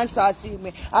in a dance, I see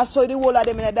me. I saw the whole of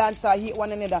them in a dance, I hate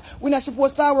one another. We're not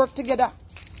supposed to work together.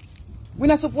 We're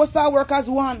not supposed to work as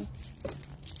one.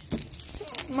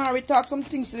 Mari talk some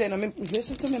things today. I mean,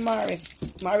 listen to me, Mari.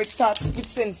 Mari talk with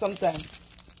sense sometimes.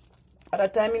 At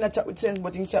that time, I not chat with sense,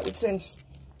 but in chat with sense.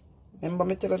 Remember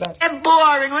me tell her that. It's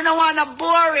boring. We don't want a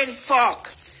boring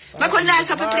fuck. Make a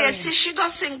nice up a place. See, she go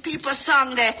sing people's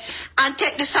song there and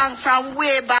take the song from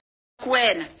way back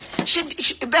when. She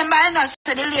remember I know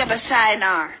the label sign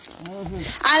her.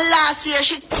 And last year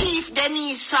she thief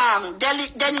Denise song,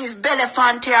 Denise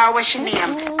Belafonte or what she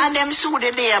name, and them sue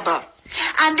the label.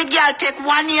 And the girl take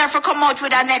 1 year for come out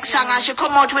with her next song, and she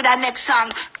come out with her next song,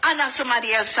 and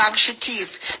somebody else song she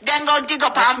thief. Then go dig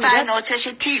up and find out say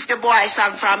she thief the boy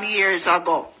song from years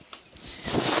ago.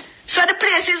 So the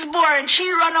place is boring. She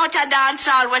run out of dance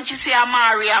hall when she see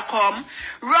Amari come.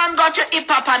 Run go to hip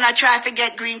hop and I try to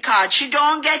get green card. She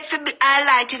don't get to be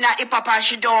highlighting her hip hop and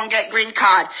she don't get green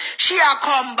card. She a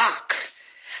come back.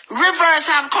 Reverse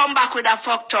and come back with a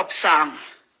fucked up song.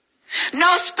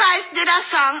 Now Spice did a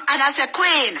song and I say,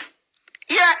 Queen,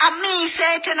 here and me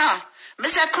say it, you know. Me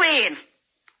say, Queen,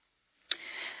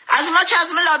 as much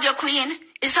as me love you, Queen,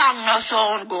 the song no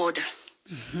sound good.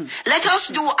 Let us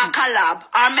do a collab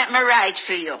or make me write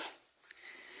for you.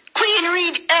 Queen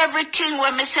read everything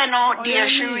when me send out there,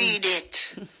 she read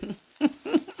it.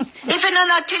 If you know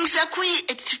nothing, say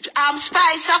Queen,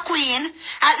 Spice a Queen,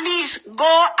 at least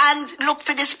go and look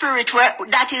for the spirit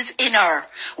that is in her.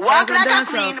 Walk like a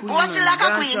queen, boast like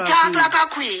a queen, talk like a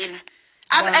queen.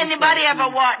 Have anybody ever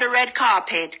walked the red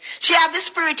carpet? She have the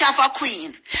spirit of a queen.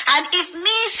 And if me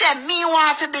say me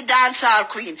want to be dancehall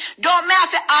queen, don't me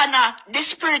have to honor the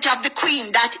spirit of the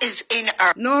queen that is in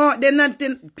her. No, they're not.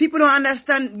 People don't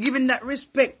understand giving that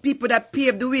respect. People that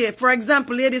paved the way. For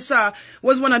example, Lady Saw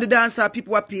was one of the dancehall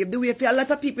people who paved the way. For a lot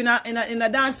of people in a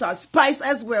dancehall, Spice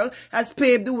as well has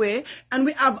paved the way. And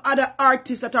we have other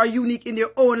artists that are unique in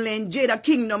their own lane. Jada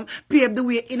Kingdom paved the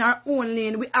way in our own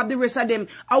lane. We have the rest of them.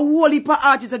 A whole heap of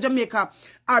artists of Jamaica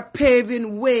are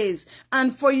paving ways.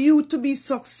 And for you to be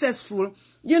successful,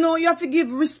 you know, you have to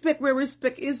give respect where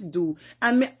respect is due.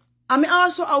 And I'm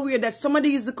also aware that some of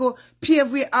these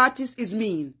pave way artists is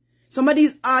mean. Some of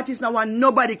these artists now want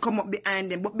nobody come up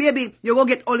behind them. But baby, you go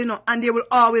get all, you know, and there will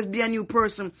always be a new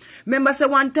person. Remember, say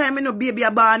one time, you know, baby a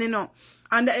born, you know.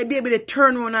 And that baby, they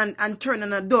turn around and turn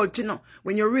an adult, you know,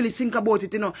 when you really think about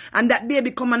it, you know. And that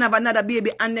baby come and have another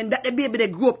baby. And then that the baby, they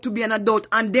grow up to be an adult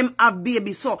and them have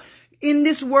baby. So In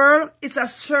this world, it's a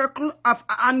circle of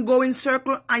ongoing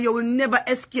circle, and you will never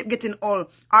escape getting old,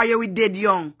 or you will dead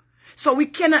young. So we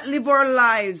cannot live our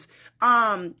lives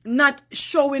not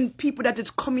showing people that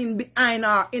it's coming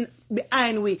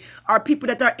behind we, or people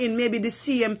that are in maybe the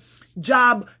same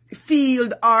job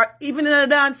field, or even in a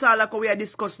dance hall like we are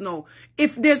discussed now.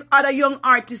 If there's other young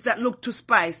artists that look to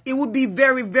Spice, it would be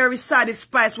very, very sad if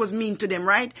Spice was mean to them,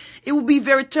 right? It would be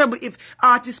very terrible if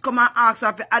artists come and ask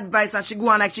her for advice and she go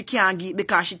on like she can't give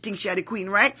because she thinks she are the queen,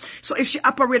 right? So if she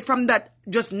operate from that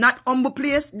just not humble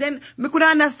place, then we could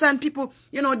understand people,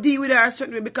 deal with her a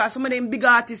certain way, because some of them big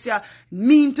artists are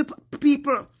mean to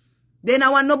people. They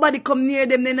don't want nobody come near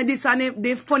them. Then this and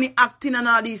they funny acting and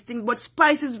all these things. But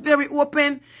Spice is very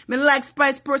open. Me like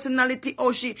Spice personality.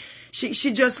 Oh, she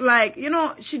just like,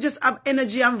 she just have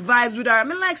energy and vibes with her. I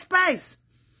like Spice.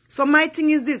 So my thing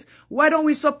is this. Why don't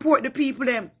we support the people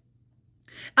them?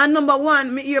 And number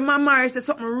one, me hear my Amari said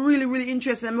something really, really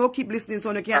interesting. I'm going to keep listening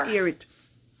so they can't hear it.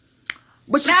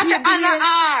 But she honor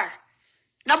her.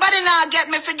 Nobody now get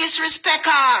me for disrespect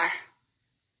her.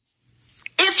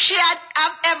 If she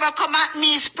have ever come at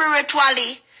me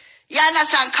spiritually, you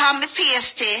understand, call me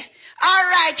feisty. All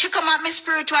right, she come at me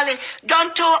spiritually.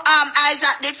 Don't two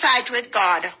Isaac did fight with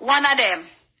God. One of them.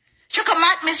 She come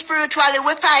at me spiritually.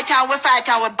 We fight and we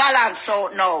balance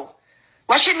out now.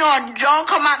 What she know, don't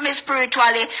come at me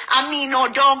spiritually. I mean, no,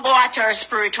 don't go at her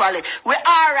spiritually. We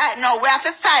all right now. We have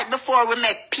to fight before we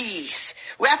make peace.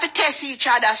 We have to test each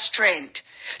other's strength.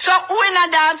 So who in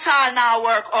a dance hall now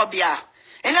work up here?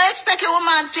 You don't expect a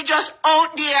woman to just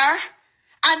out there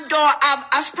and don't have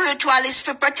a spiritualist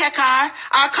to protect her,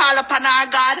 or call upon our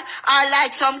God, or light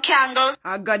some candles.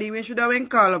 Our God even should have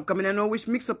went call up, because I know which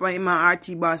mix up on him and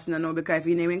RT boss now, because if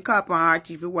he didn't call up on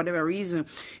RT for whatever reason,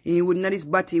 he wouldn't have this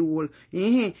batty wall.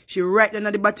 She right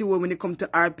under the batty wall when it come to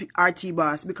RT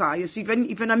boss, because you see,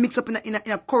 if you mix up in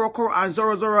a koro and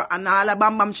zoro and all a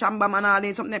bam bam sham bam and all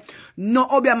that something, no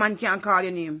obia man can call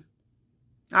your name.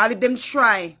 All of them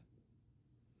try.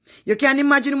 You can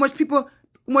imagine how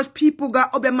much people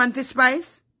got up a man for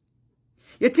Spice?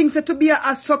 You think that to be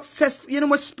a success,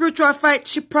 much spiritual fight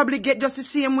she probably get just the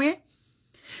same way?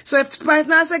 So if Spice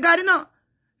now say, God,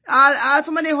 all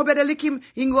somebody hope they lick him,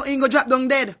 he go drop down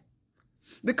dead.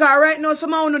 Because right now,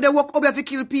 somehow they walk up to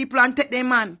kill people and take their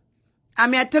man. I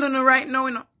mean, I telling you right now,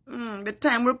 the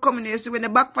time will come, you see, when the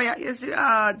backfire, you see,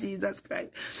 Jesus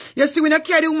Christ. You see, when you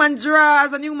carry the woman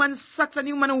drawers, and the woman socks, and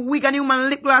the woman wig, and the woman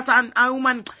lip gloss, and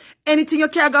woman, anything you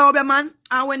carry go over, man,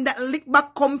 and when that lick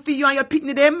back come for you and you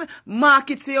picking them,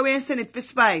 mark it so you ain't send it for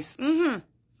Spice.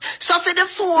 So for the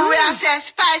fool where I say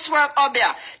Spice work up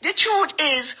there, the truth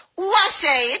is, who I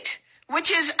say it,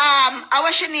 which is,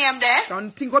 what's your name there?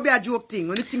 Don't think it'll be a joke thing.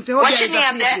 When you think say, what's your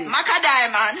name there? Maka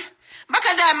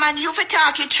Diamond, you for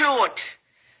talk it truth.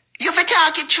 You for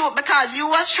talk it truth because you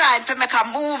was trying to make a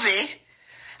movie.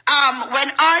 When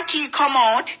RT come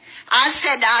out and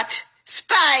said that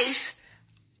Spice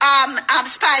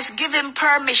give him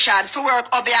permission for work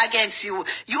up against you.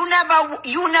 You never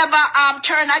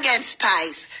turn against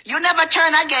Spice. You never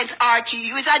turn against RT.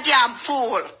 You is a damn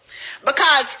fool.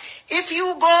 Because if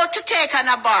you go to take an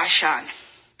abortion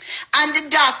and the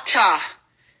doctor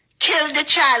kill the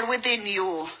child within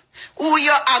you, who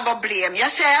you are going to blame?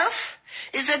 Yourself?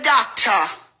 Is a doctor.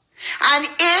 And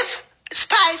if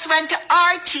Spice went to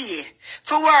RT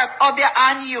for work up there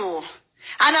on you,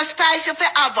 and a Spice you for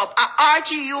have up, a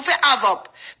RT you for have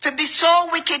up, for be so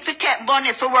wicked for take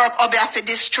money for work up there for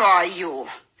destroy you.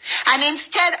 And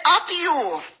instead of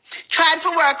you trying to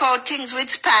work out things with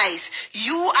Spice,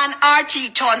 you and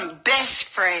RT turn best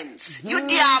friends. You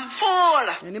damn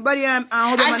fool. Anybody and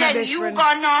then you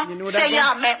gonna say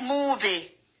you make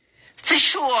movie. For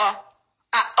sure.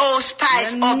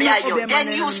 Spice up you. Then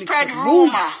you spread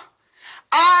rumor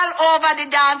all over the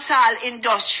dancehall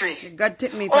industry. God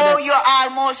take me for that. You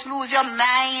almost lose your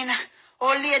mind.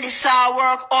 Oh, lady saw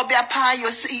work up your pan.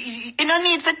 You don't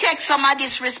need to take some of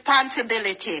this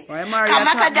responsibility.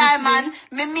 Kamaka Diamond,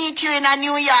 me meet you in a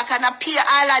New York and appear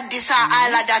all of this and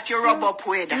all of that you rub up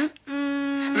with.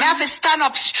 Me have to stand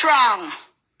up strong.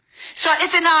 So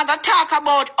if you not gonna talk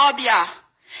about Obia,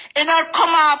 you know, come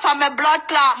off from a blood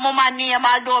clot mama name,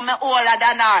 although me older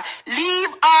than her. Leave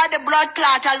all the blood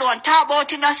clot alone. Talk about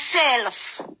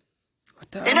yourself.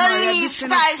 You don't leave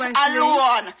Spice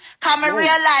alone. Come and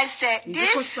realize that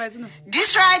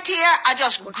this right here, I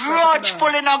just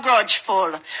grudgeful.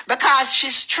 Because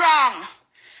she's strong.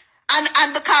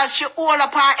 And because she hold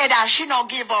up her head and she don't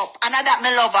give up. And that me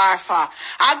love her for.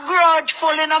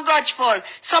 Grudgeful.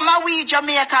 Some of we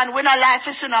Jamaican, we no like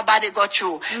to see nobody go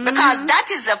through. Because that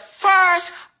is the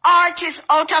first artists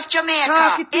out of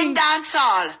Jamaica in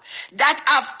dancehall that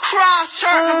have crossed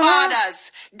certain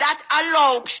borders that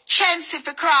allowed Chelsea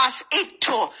to cross it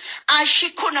too, and she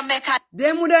couldn't make a...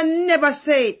 Them would have never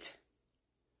say it.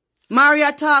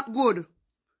 Maria talk good.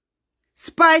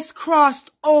 Spice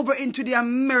crossed over into the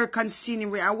American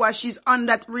scenery, and while she's on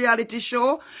that reality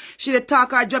show, she did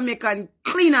talk her Jamaican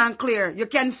clean and clear. You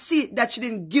can see that she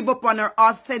didn't give up on her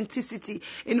authenticity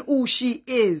in who she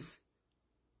is.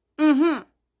 You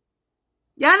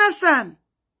understand?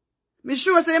 Me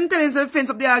sure so them telling some fence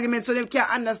up the argument so they can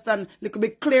understand a little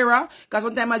bit clearer. Because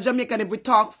sometimes as Jamaican, if we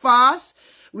talk fast,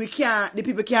 the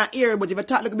people can't hear it, but if we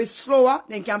talk a little bit slower,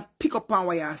 they can pick up on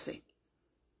what you're saying.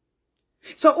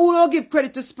 So who will give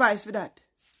credit to Spice for that?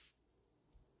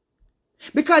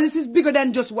 Because this is bigger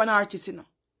than just one artist, you know.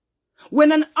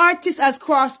 When an artist has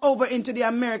crossed over into the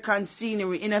American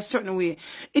scenery in a certain way,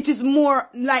 it is more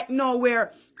like now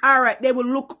where, alright, they will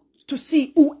look to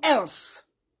see who else.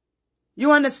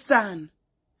 You understand?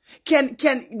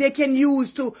 They can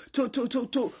use to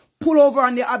pull over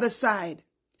on the other side.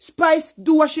 Spice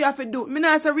do what she have to do. I mean,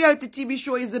 as a reality TV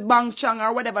show is the Bang Chang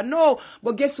or whatever. No,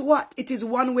 but guess what? It is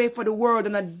one way for the world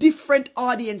and a different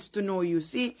audience to know you.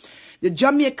 See, the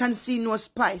Jamaican scene knows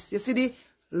Spice. You see the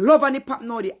love and the pop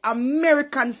know the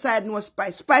American side knows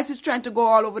Spice. Spice is trying to go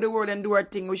all over the world and do her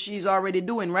thing, which she's already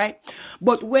doing, right?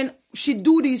 But when she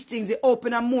do these things, it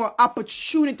open a more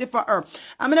opportunity for her.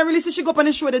 I mean, I really see she go up on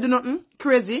the show, they do nothing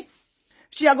crazy.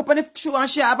 She go up on the show and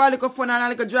she have a little fun and a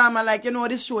little drama, like, you know,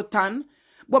 this show tan.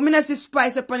 But me not see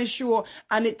Spice up on the show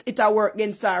and it a work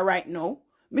against her right now.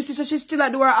 Me see she still a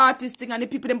do her artist thing and the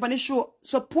people them on the show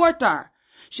support her.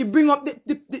 She bring up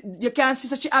you can see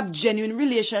that she have genuine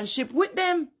relationship with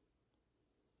them.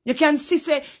 You can see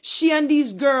say she and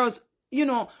these girls, you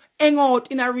know, hang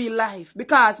out in a real life.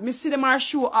 Because me see them on her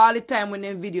show all the time when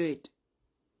they video it.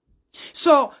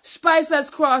 So Spice has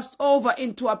crossed over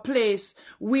into a place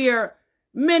where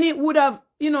many would have,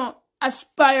 you know,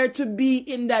 aspire to be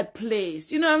in that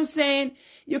place. You know what I'm saying?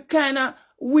 You kind of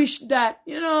wish that,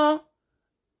 you know,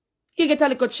 you get a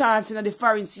little chance in the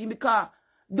foreign scene because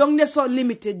down there so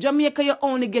limited. Jamaica, you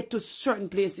only get to certain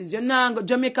places. You're not go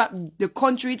Jamaica, the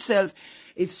country itself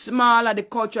is smaller, the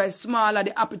culture is smaller,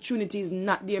 the opportunity is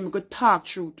not there. We could talk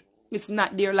truth. It's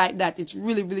not there like that. It's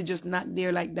really, really just not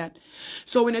there like that.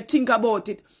 So when you think about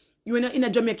it, you in a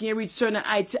Jamaican, you reach certain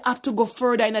heights, you have to go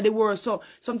further in the world. So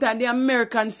sometimes the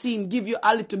American scene give you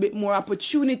a little bit more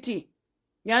opportunity.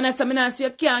 You understand? I say you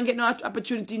can't get no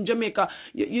opportunity in Jamaica,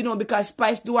 you know, because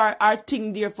Spice do our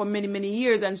thing there for many, many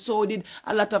years, and so did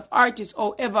a lot of artists.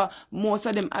 However, most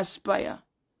of them aspire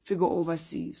to go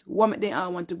overseas. What they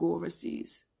all want to go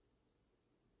overseas?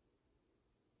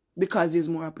 Because there's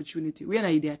more opportunity. We're not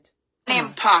idiot.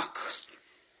 Impact.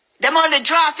 Them only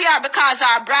draw for her because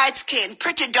our bright skin,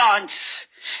 pretty dance.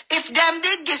 If them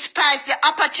did give Spice the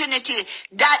opportunity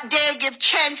that they give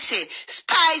Chelsea,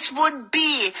 Spice would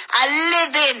be a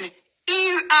living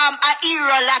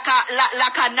era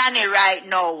like a nanny right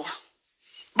now.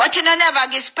 But you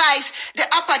never give Spice the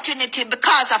opportunity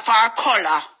because of our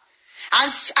color.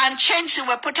 And Chelsea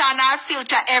will put on our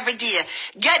filter every day.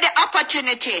 Get the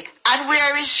opportunity, and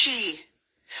where is she?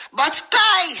 But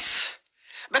Spice,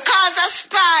 because of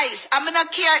Spice, I'm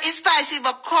not care if Spice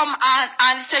even come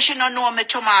and say she don't know me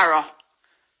tomorrow.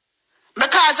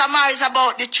 Because Amari is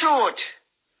about the truth.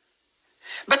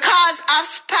 Because of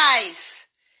Spice,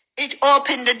 it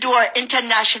opened the door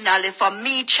internationally for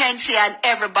me, Chelsea, and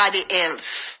everybody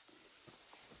else.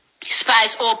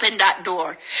 Spice opened that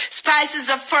door. Spice is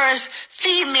the first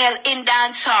female in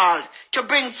dancehall to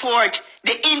bring forth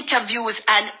the interviews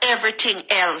and everything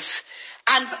else.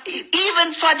 And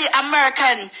even for the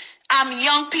American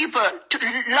young people to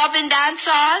loving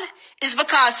dancehall is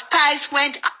because Spice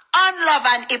went on Love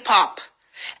and Hip Hop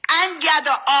and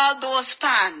gather all those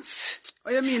fans.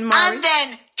 What you mean, Mari? And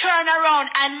then turn around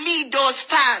and lead those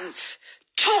fans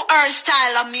to her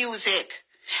style of music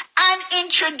and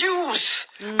introduce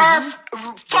her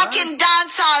fucking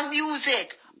dancehall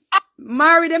music.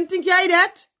 Mari, them think you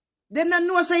that? Them not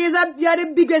know say you're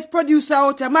the biggest producer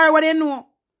out there. Mari, what they know?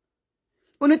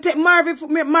 When you take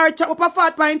Mari chop up a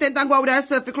fat pint and go out with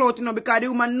herself for clothing, you know, because the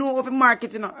woman know of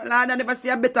marketing. You know. I never see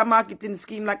a better marketing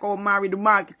scheme like how Mari do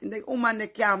marketing. The woman they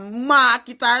can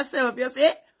market herself, you see?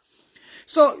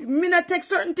 So, me not take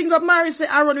certain things that Mari say,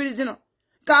 I run with it, you know.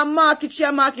 Can market,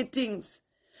 share market things.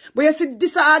 But you see,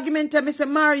 this argument, I say,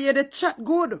 Mari, you the chat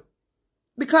good.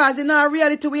 Because in our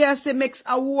reality, we I say makes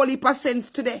a whole heap of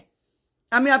sense today.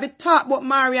 I mean, I've been talk about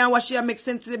Mari and what she makes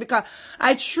sense today because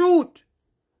I truth.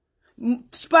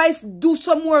 Spice do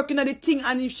some work in the thing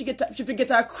and she get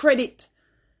her credit.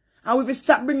 And we will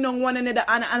stop bringing on one another.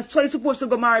 And so it's supposed to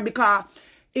go marry because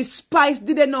if Spice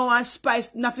didn't know and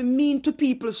Spice nothing mean to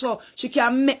people, so she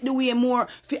can make the way more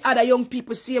for other young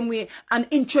people same way and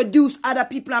introduce other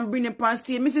people and bring them on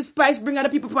stage. Mrs. Spice bring other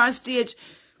people on stage.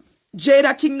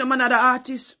 Jada Kingdom, another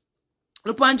artist.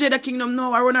 Look on Jada Kingdom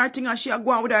now, I run her thing and she a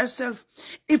go on with herself.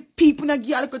 If people not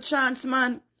give a little chance,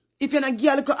 man, if you not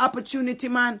give a little opportunity,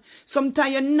 man,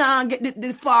 sometimes you not get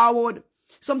the forward.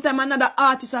 Sometimes another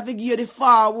artist have to give you the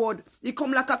forward. You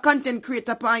come like a content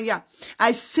creator upon you.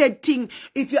 I said thing,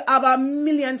 if you have 1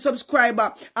 million subscribers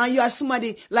and you are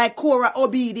somebody like Cora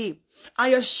Obidi,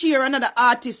 and you share another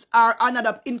artist or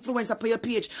another influencer on your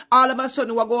page, all of a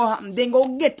sudden what go happen? Then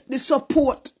go get the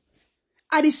support.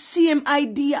 Are the same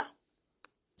idea.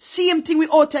 Same thing we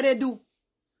out there do.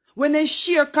 When they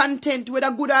share content,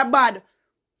 whether good or bad,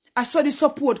 I saw the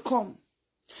support come.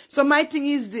 So my thing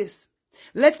is this.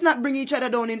 Let's not bring each other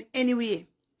down in any way.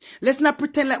 Let's not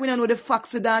pretend like we don't know the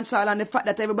facts of dancehall and the fact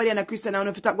that everybody is a Christian. I don't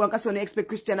know if you talk about because they expect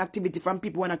Christian activity from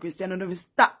people who are not Christian. I don't know if you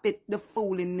stop it, the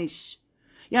foolishness.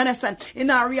 You understand? In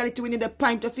our reality, we need to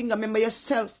point a finger, remember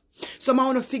yourself. Some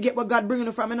want to forget what God bringing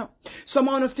you from, you know. Some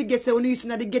want to forget, say, when you used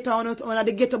to the ghetto, on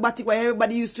the ghetto batik where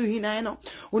everybody used to hear, you know.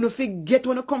 When you forget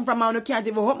when you come from, and you can't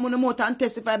even open your mouth and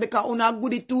testify because you not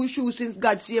good at 2 shoes since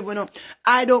God saved you, know.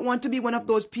 I don't want to be one of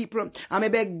those people. And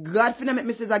maybe God finna make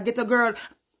me say, I get a girl,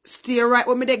 stay right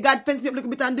with me there. God fence me up a little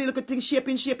bit and do a little thing,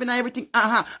 shaping and everything.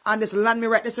 And just land me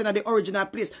right there in the original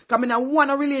place. Because I don't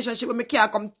want a relationship where I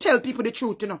can't come tell people the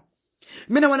truth, you know.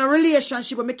 I don't want a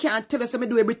relationship where I can't tell us I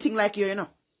do everything like you know.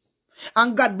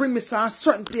 And God bring me to a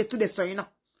certain place today, so you know.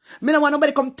 Me don't want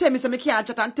nobody come tell me so me can't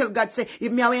chat and tell God say,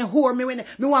 if me a win whore, me want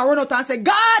to run out and say,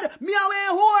 God, me a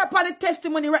win whore upon the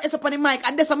testimony right up on the mic.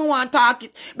 And that's what I want to talk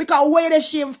it. Because where the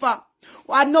shame for?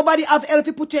 And nobody have hell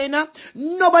to put you in.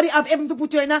 Nobody have heaven to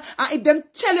put you in. And if them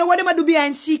tell you what they do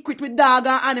behind secret with dog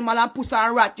and animal and pussy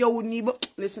and rat, you wouldn't even.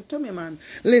 Listen to me, man.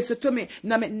 Listen to me.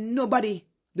 Now make nobody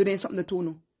do them something to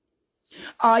know.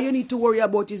 All you need to worry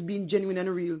about is being genuine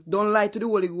and real. Don't lie to the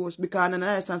Holy Ghost because an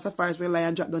understand safaris will lie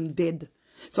and drop down dead.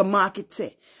 So mark it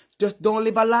say, just don't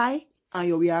live a lie and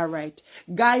you'll be alright.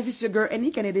 Guys, it's your girl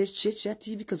Anika and it is Chit Chat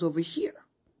TV because over here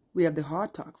we have the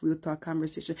hard talk, real talk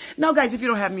conversation. Now guys, if you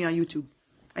don't have me on YouTube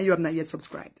and you have not yet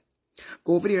subscribed,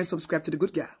 go over there and subscribe to the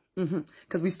good guy.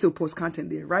 Because we still post content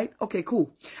there, right? Okay,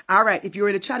 cool. All right, if you're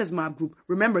in the Chatters Mob group,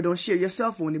 remember, don't share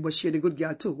yourself only, but share the good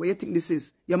girl too. Where you think this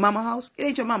is? Your mama house? It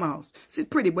ain't your mama house. It's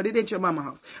pretty, but it ain't your mama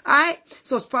house. All right?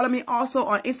 So follow me also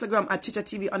on Instagram at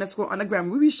ChitChatTV_on-the-gram.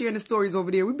 We be sharing the stories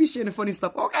over there. We be sharing the funny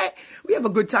stuff, okay? We have a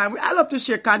good time. I love to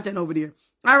share content over there.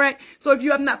 All right? So if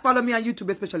you have not followed me on YouTube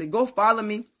especially, go follow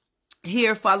me.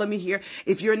 Here, follow me here.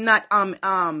 If you're not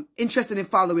interested in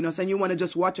following us and you want to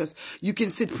just watch us, you can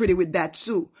sit pretty with that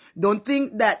too. Don't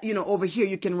think that, you know, over here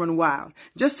you can run wild.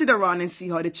 Just sit around and see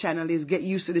how the channel is. Get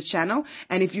used to the channel.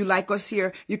 And if you like us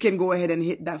here, you can go ahead and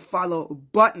hit that follow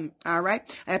button. All right.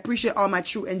 I appreciate all my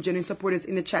true and genuine supporters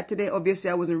in the chat today. Obviously,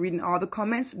 I wasn't reading all the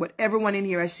comments, but everyone in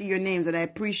here, I see your names and I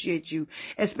appreciate you,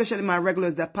 especially my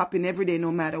regulars that pop in every day,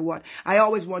 no matter what. I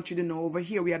always want you to know over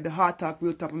here, we have the hard talk,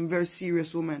 real talk. I'm a very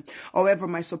serious woman. However,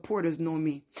 my supporters know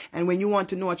me. And when you want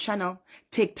to know a channel,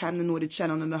 take time to know the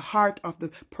channel and the heart of the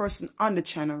person on the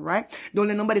channel, right? Don't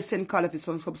let nobody send call if it's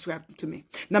unsubscribe to me.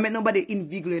 Now, make nobody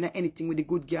inveigle in anything with the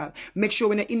good girl. Make sure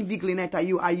when you're inveigling it, are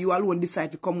you alone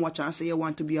decide to come watch and say you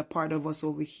want to be a part of us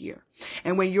over here.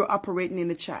 And when you're operating in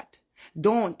the chat,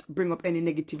 don't bring up any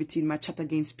negativity in my chat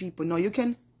against people. No, you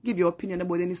can give your opinion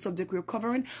about any subject we're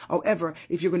covering. However,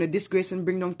 if you're going to disgrace and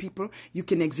bring down people, you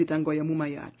can exit and go your mama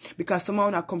yard. Because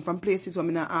somehow I come from places where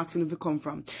I'm not asking if you come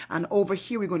from. And over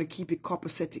here, we're going to keep it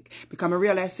copacetic. Because I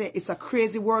realize it's a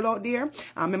crazy world out there.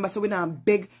 I remember so when I'm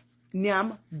big,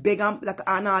 like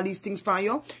and all these things from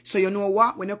you. So you know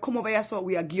what? When you come over here, so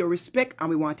we are give you respect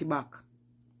and we want it back.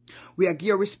 We are give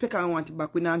you respect and we want it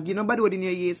back. We not give nobody what in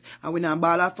your ears and we not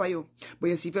ball out for you.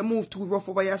 But you see, if you move too rough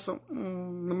over here, so I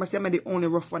must say I'm the only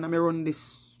rough one and I run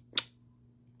this.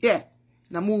 Yeah.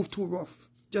 Now move too rough.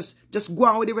 Just go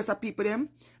on with the rest of people them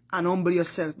and humble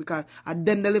yourself because at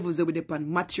then the levels they will depend,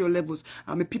 mature levels.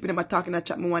 And the people them are talking that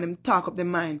chat, me want them talk up their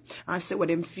mind and say what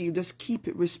them feel. Just keep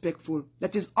it respectful.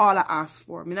 That is all I ask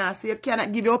for. I mean, I say you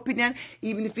cannot give your opinion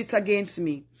even if it's against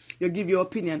me. You give your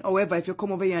opinion. However, if you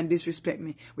come over here and disrespect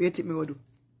me, what you think me will do?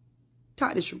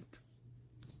 Talk the truth.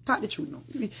 Talk the truth now.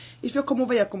 If you come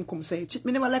over here, come say,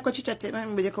 me never like what you chat,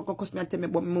 but you come cuss me and tell me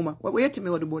about my mama. What you think me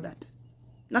will do about that?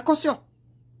 Now cuss you.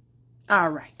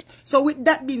 Alright. So with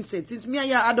that being said, since me and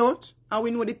you are adult, and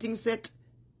we know the thing set,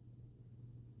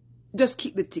 just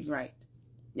keep the thing right.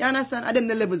 You understand? At them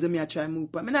the levels that me I try move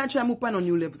upon. Me not try move upon no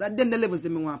new levels. At them the levels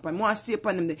that me want upon. I want to see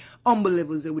upon them the humble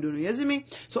levels that we don't know. You see me?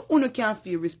 So uno can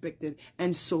feel respected,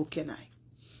 and so can I.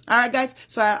 Alright guys,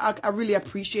 so I really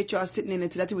appreciate y'all sitting in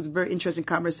it today. It was a very interesting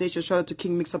conversation. Shout out to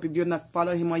King Mix Up. If you have not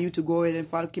followed him on YouTube, go ahead and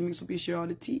follow King Mix Up. You share all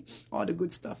the tea, all the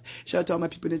good stuff. Shout out to all my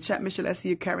people in the chat. Michelle, I see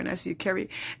you. Karen, I see you. Kerry,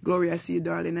 Gloria, I see you,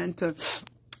 darling.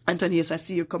 Anthony, yes, I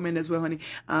see you coming as well, honey.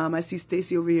 I see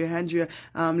Stacy over here, Andrea,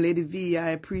 Lady V,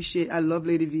 I love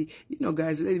Lady V. You know,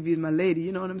 guys, Lady V is my lady,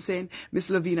 you know what I'm saying?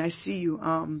 Miss Levine, I see you.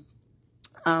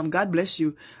 God bless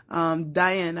you.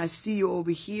 Diane, I see you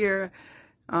over here.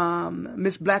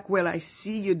 Miss Blackwell, I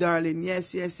see you, darling.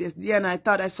 Yes. Deanna, I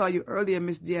thought I saw you earlier,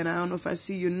 Miss Deanna. I don't know if I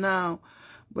see you now,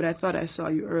 but I thought I saw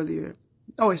you earlier.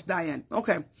 Oh, it's Diane.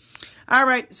 Okay. All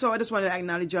right. So I just wanted to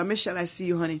acknowledge you. Michelle, I see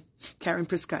you, honey. Karen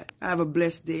Prescott, I have a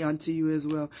blessed day unto you as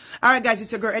well. All right, guys.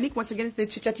 It's your girl, Anik. Once again, it's the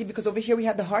Chit Chat Tea, because over here we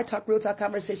have the Hard Talk, Real Talk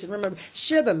conversation. Remember,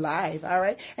 share the live. All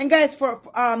right. And guys, for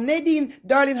Nadine,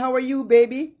 darling, how are you,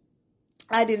 baby?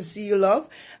 I didn't see you, love.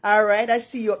 All right. I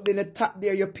see you up in the top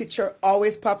there. Your picture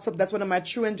always pops up. That's one of my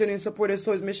true and genuine supporters.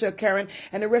 So is Michelle, Karen,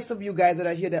 and the rest of you guys that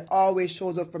are here that always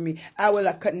shows up for me. I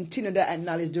will continue to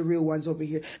acknowledge the real ones over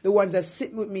here. The ones that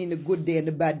sit with me in the good day and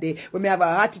the bad day. When we have a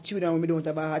attitude and when we don't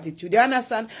have a attitude. You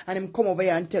understand? And them come over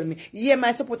here and tell me, yeah,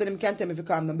 my supporter, them can't tell me if you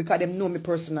calm down because them know me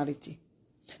personality.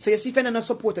 So you see, if you're not a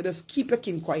supporter, just keep your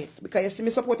king quiet. Because you see me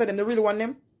supporter them, the real one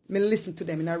them, me listen to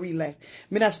them in a real life.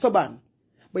 Me not stubborn.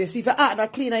 But you see, if you act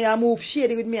not clean and you move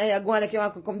shady with me and you go like you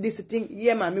want to come this thing,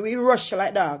 yeah, man, me we rush you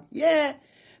like dog. Yeah.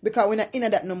 Because we're not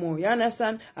in that no more. You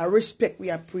understand? I respect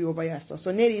we are pre over here. So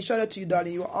Nadine, shout out to you,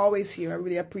 darling. You're always here. I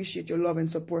really appreciate your love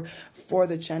and support for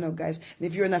the channel, guys. And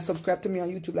if you're not subscribed to me on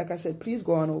YouTube, like I said, please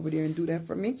go on over there and do that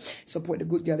for me. Support the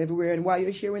good girl everywhere. And while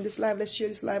you're here in this live, let's share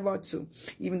this live out too.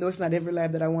 Even though it's not every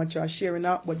live that I want y'all sharing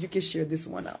out, but you can share this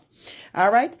one out. All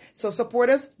right? So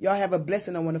supporters, y'all have a blessed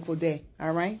and a wonderful day.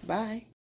 All right? Bye.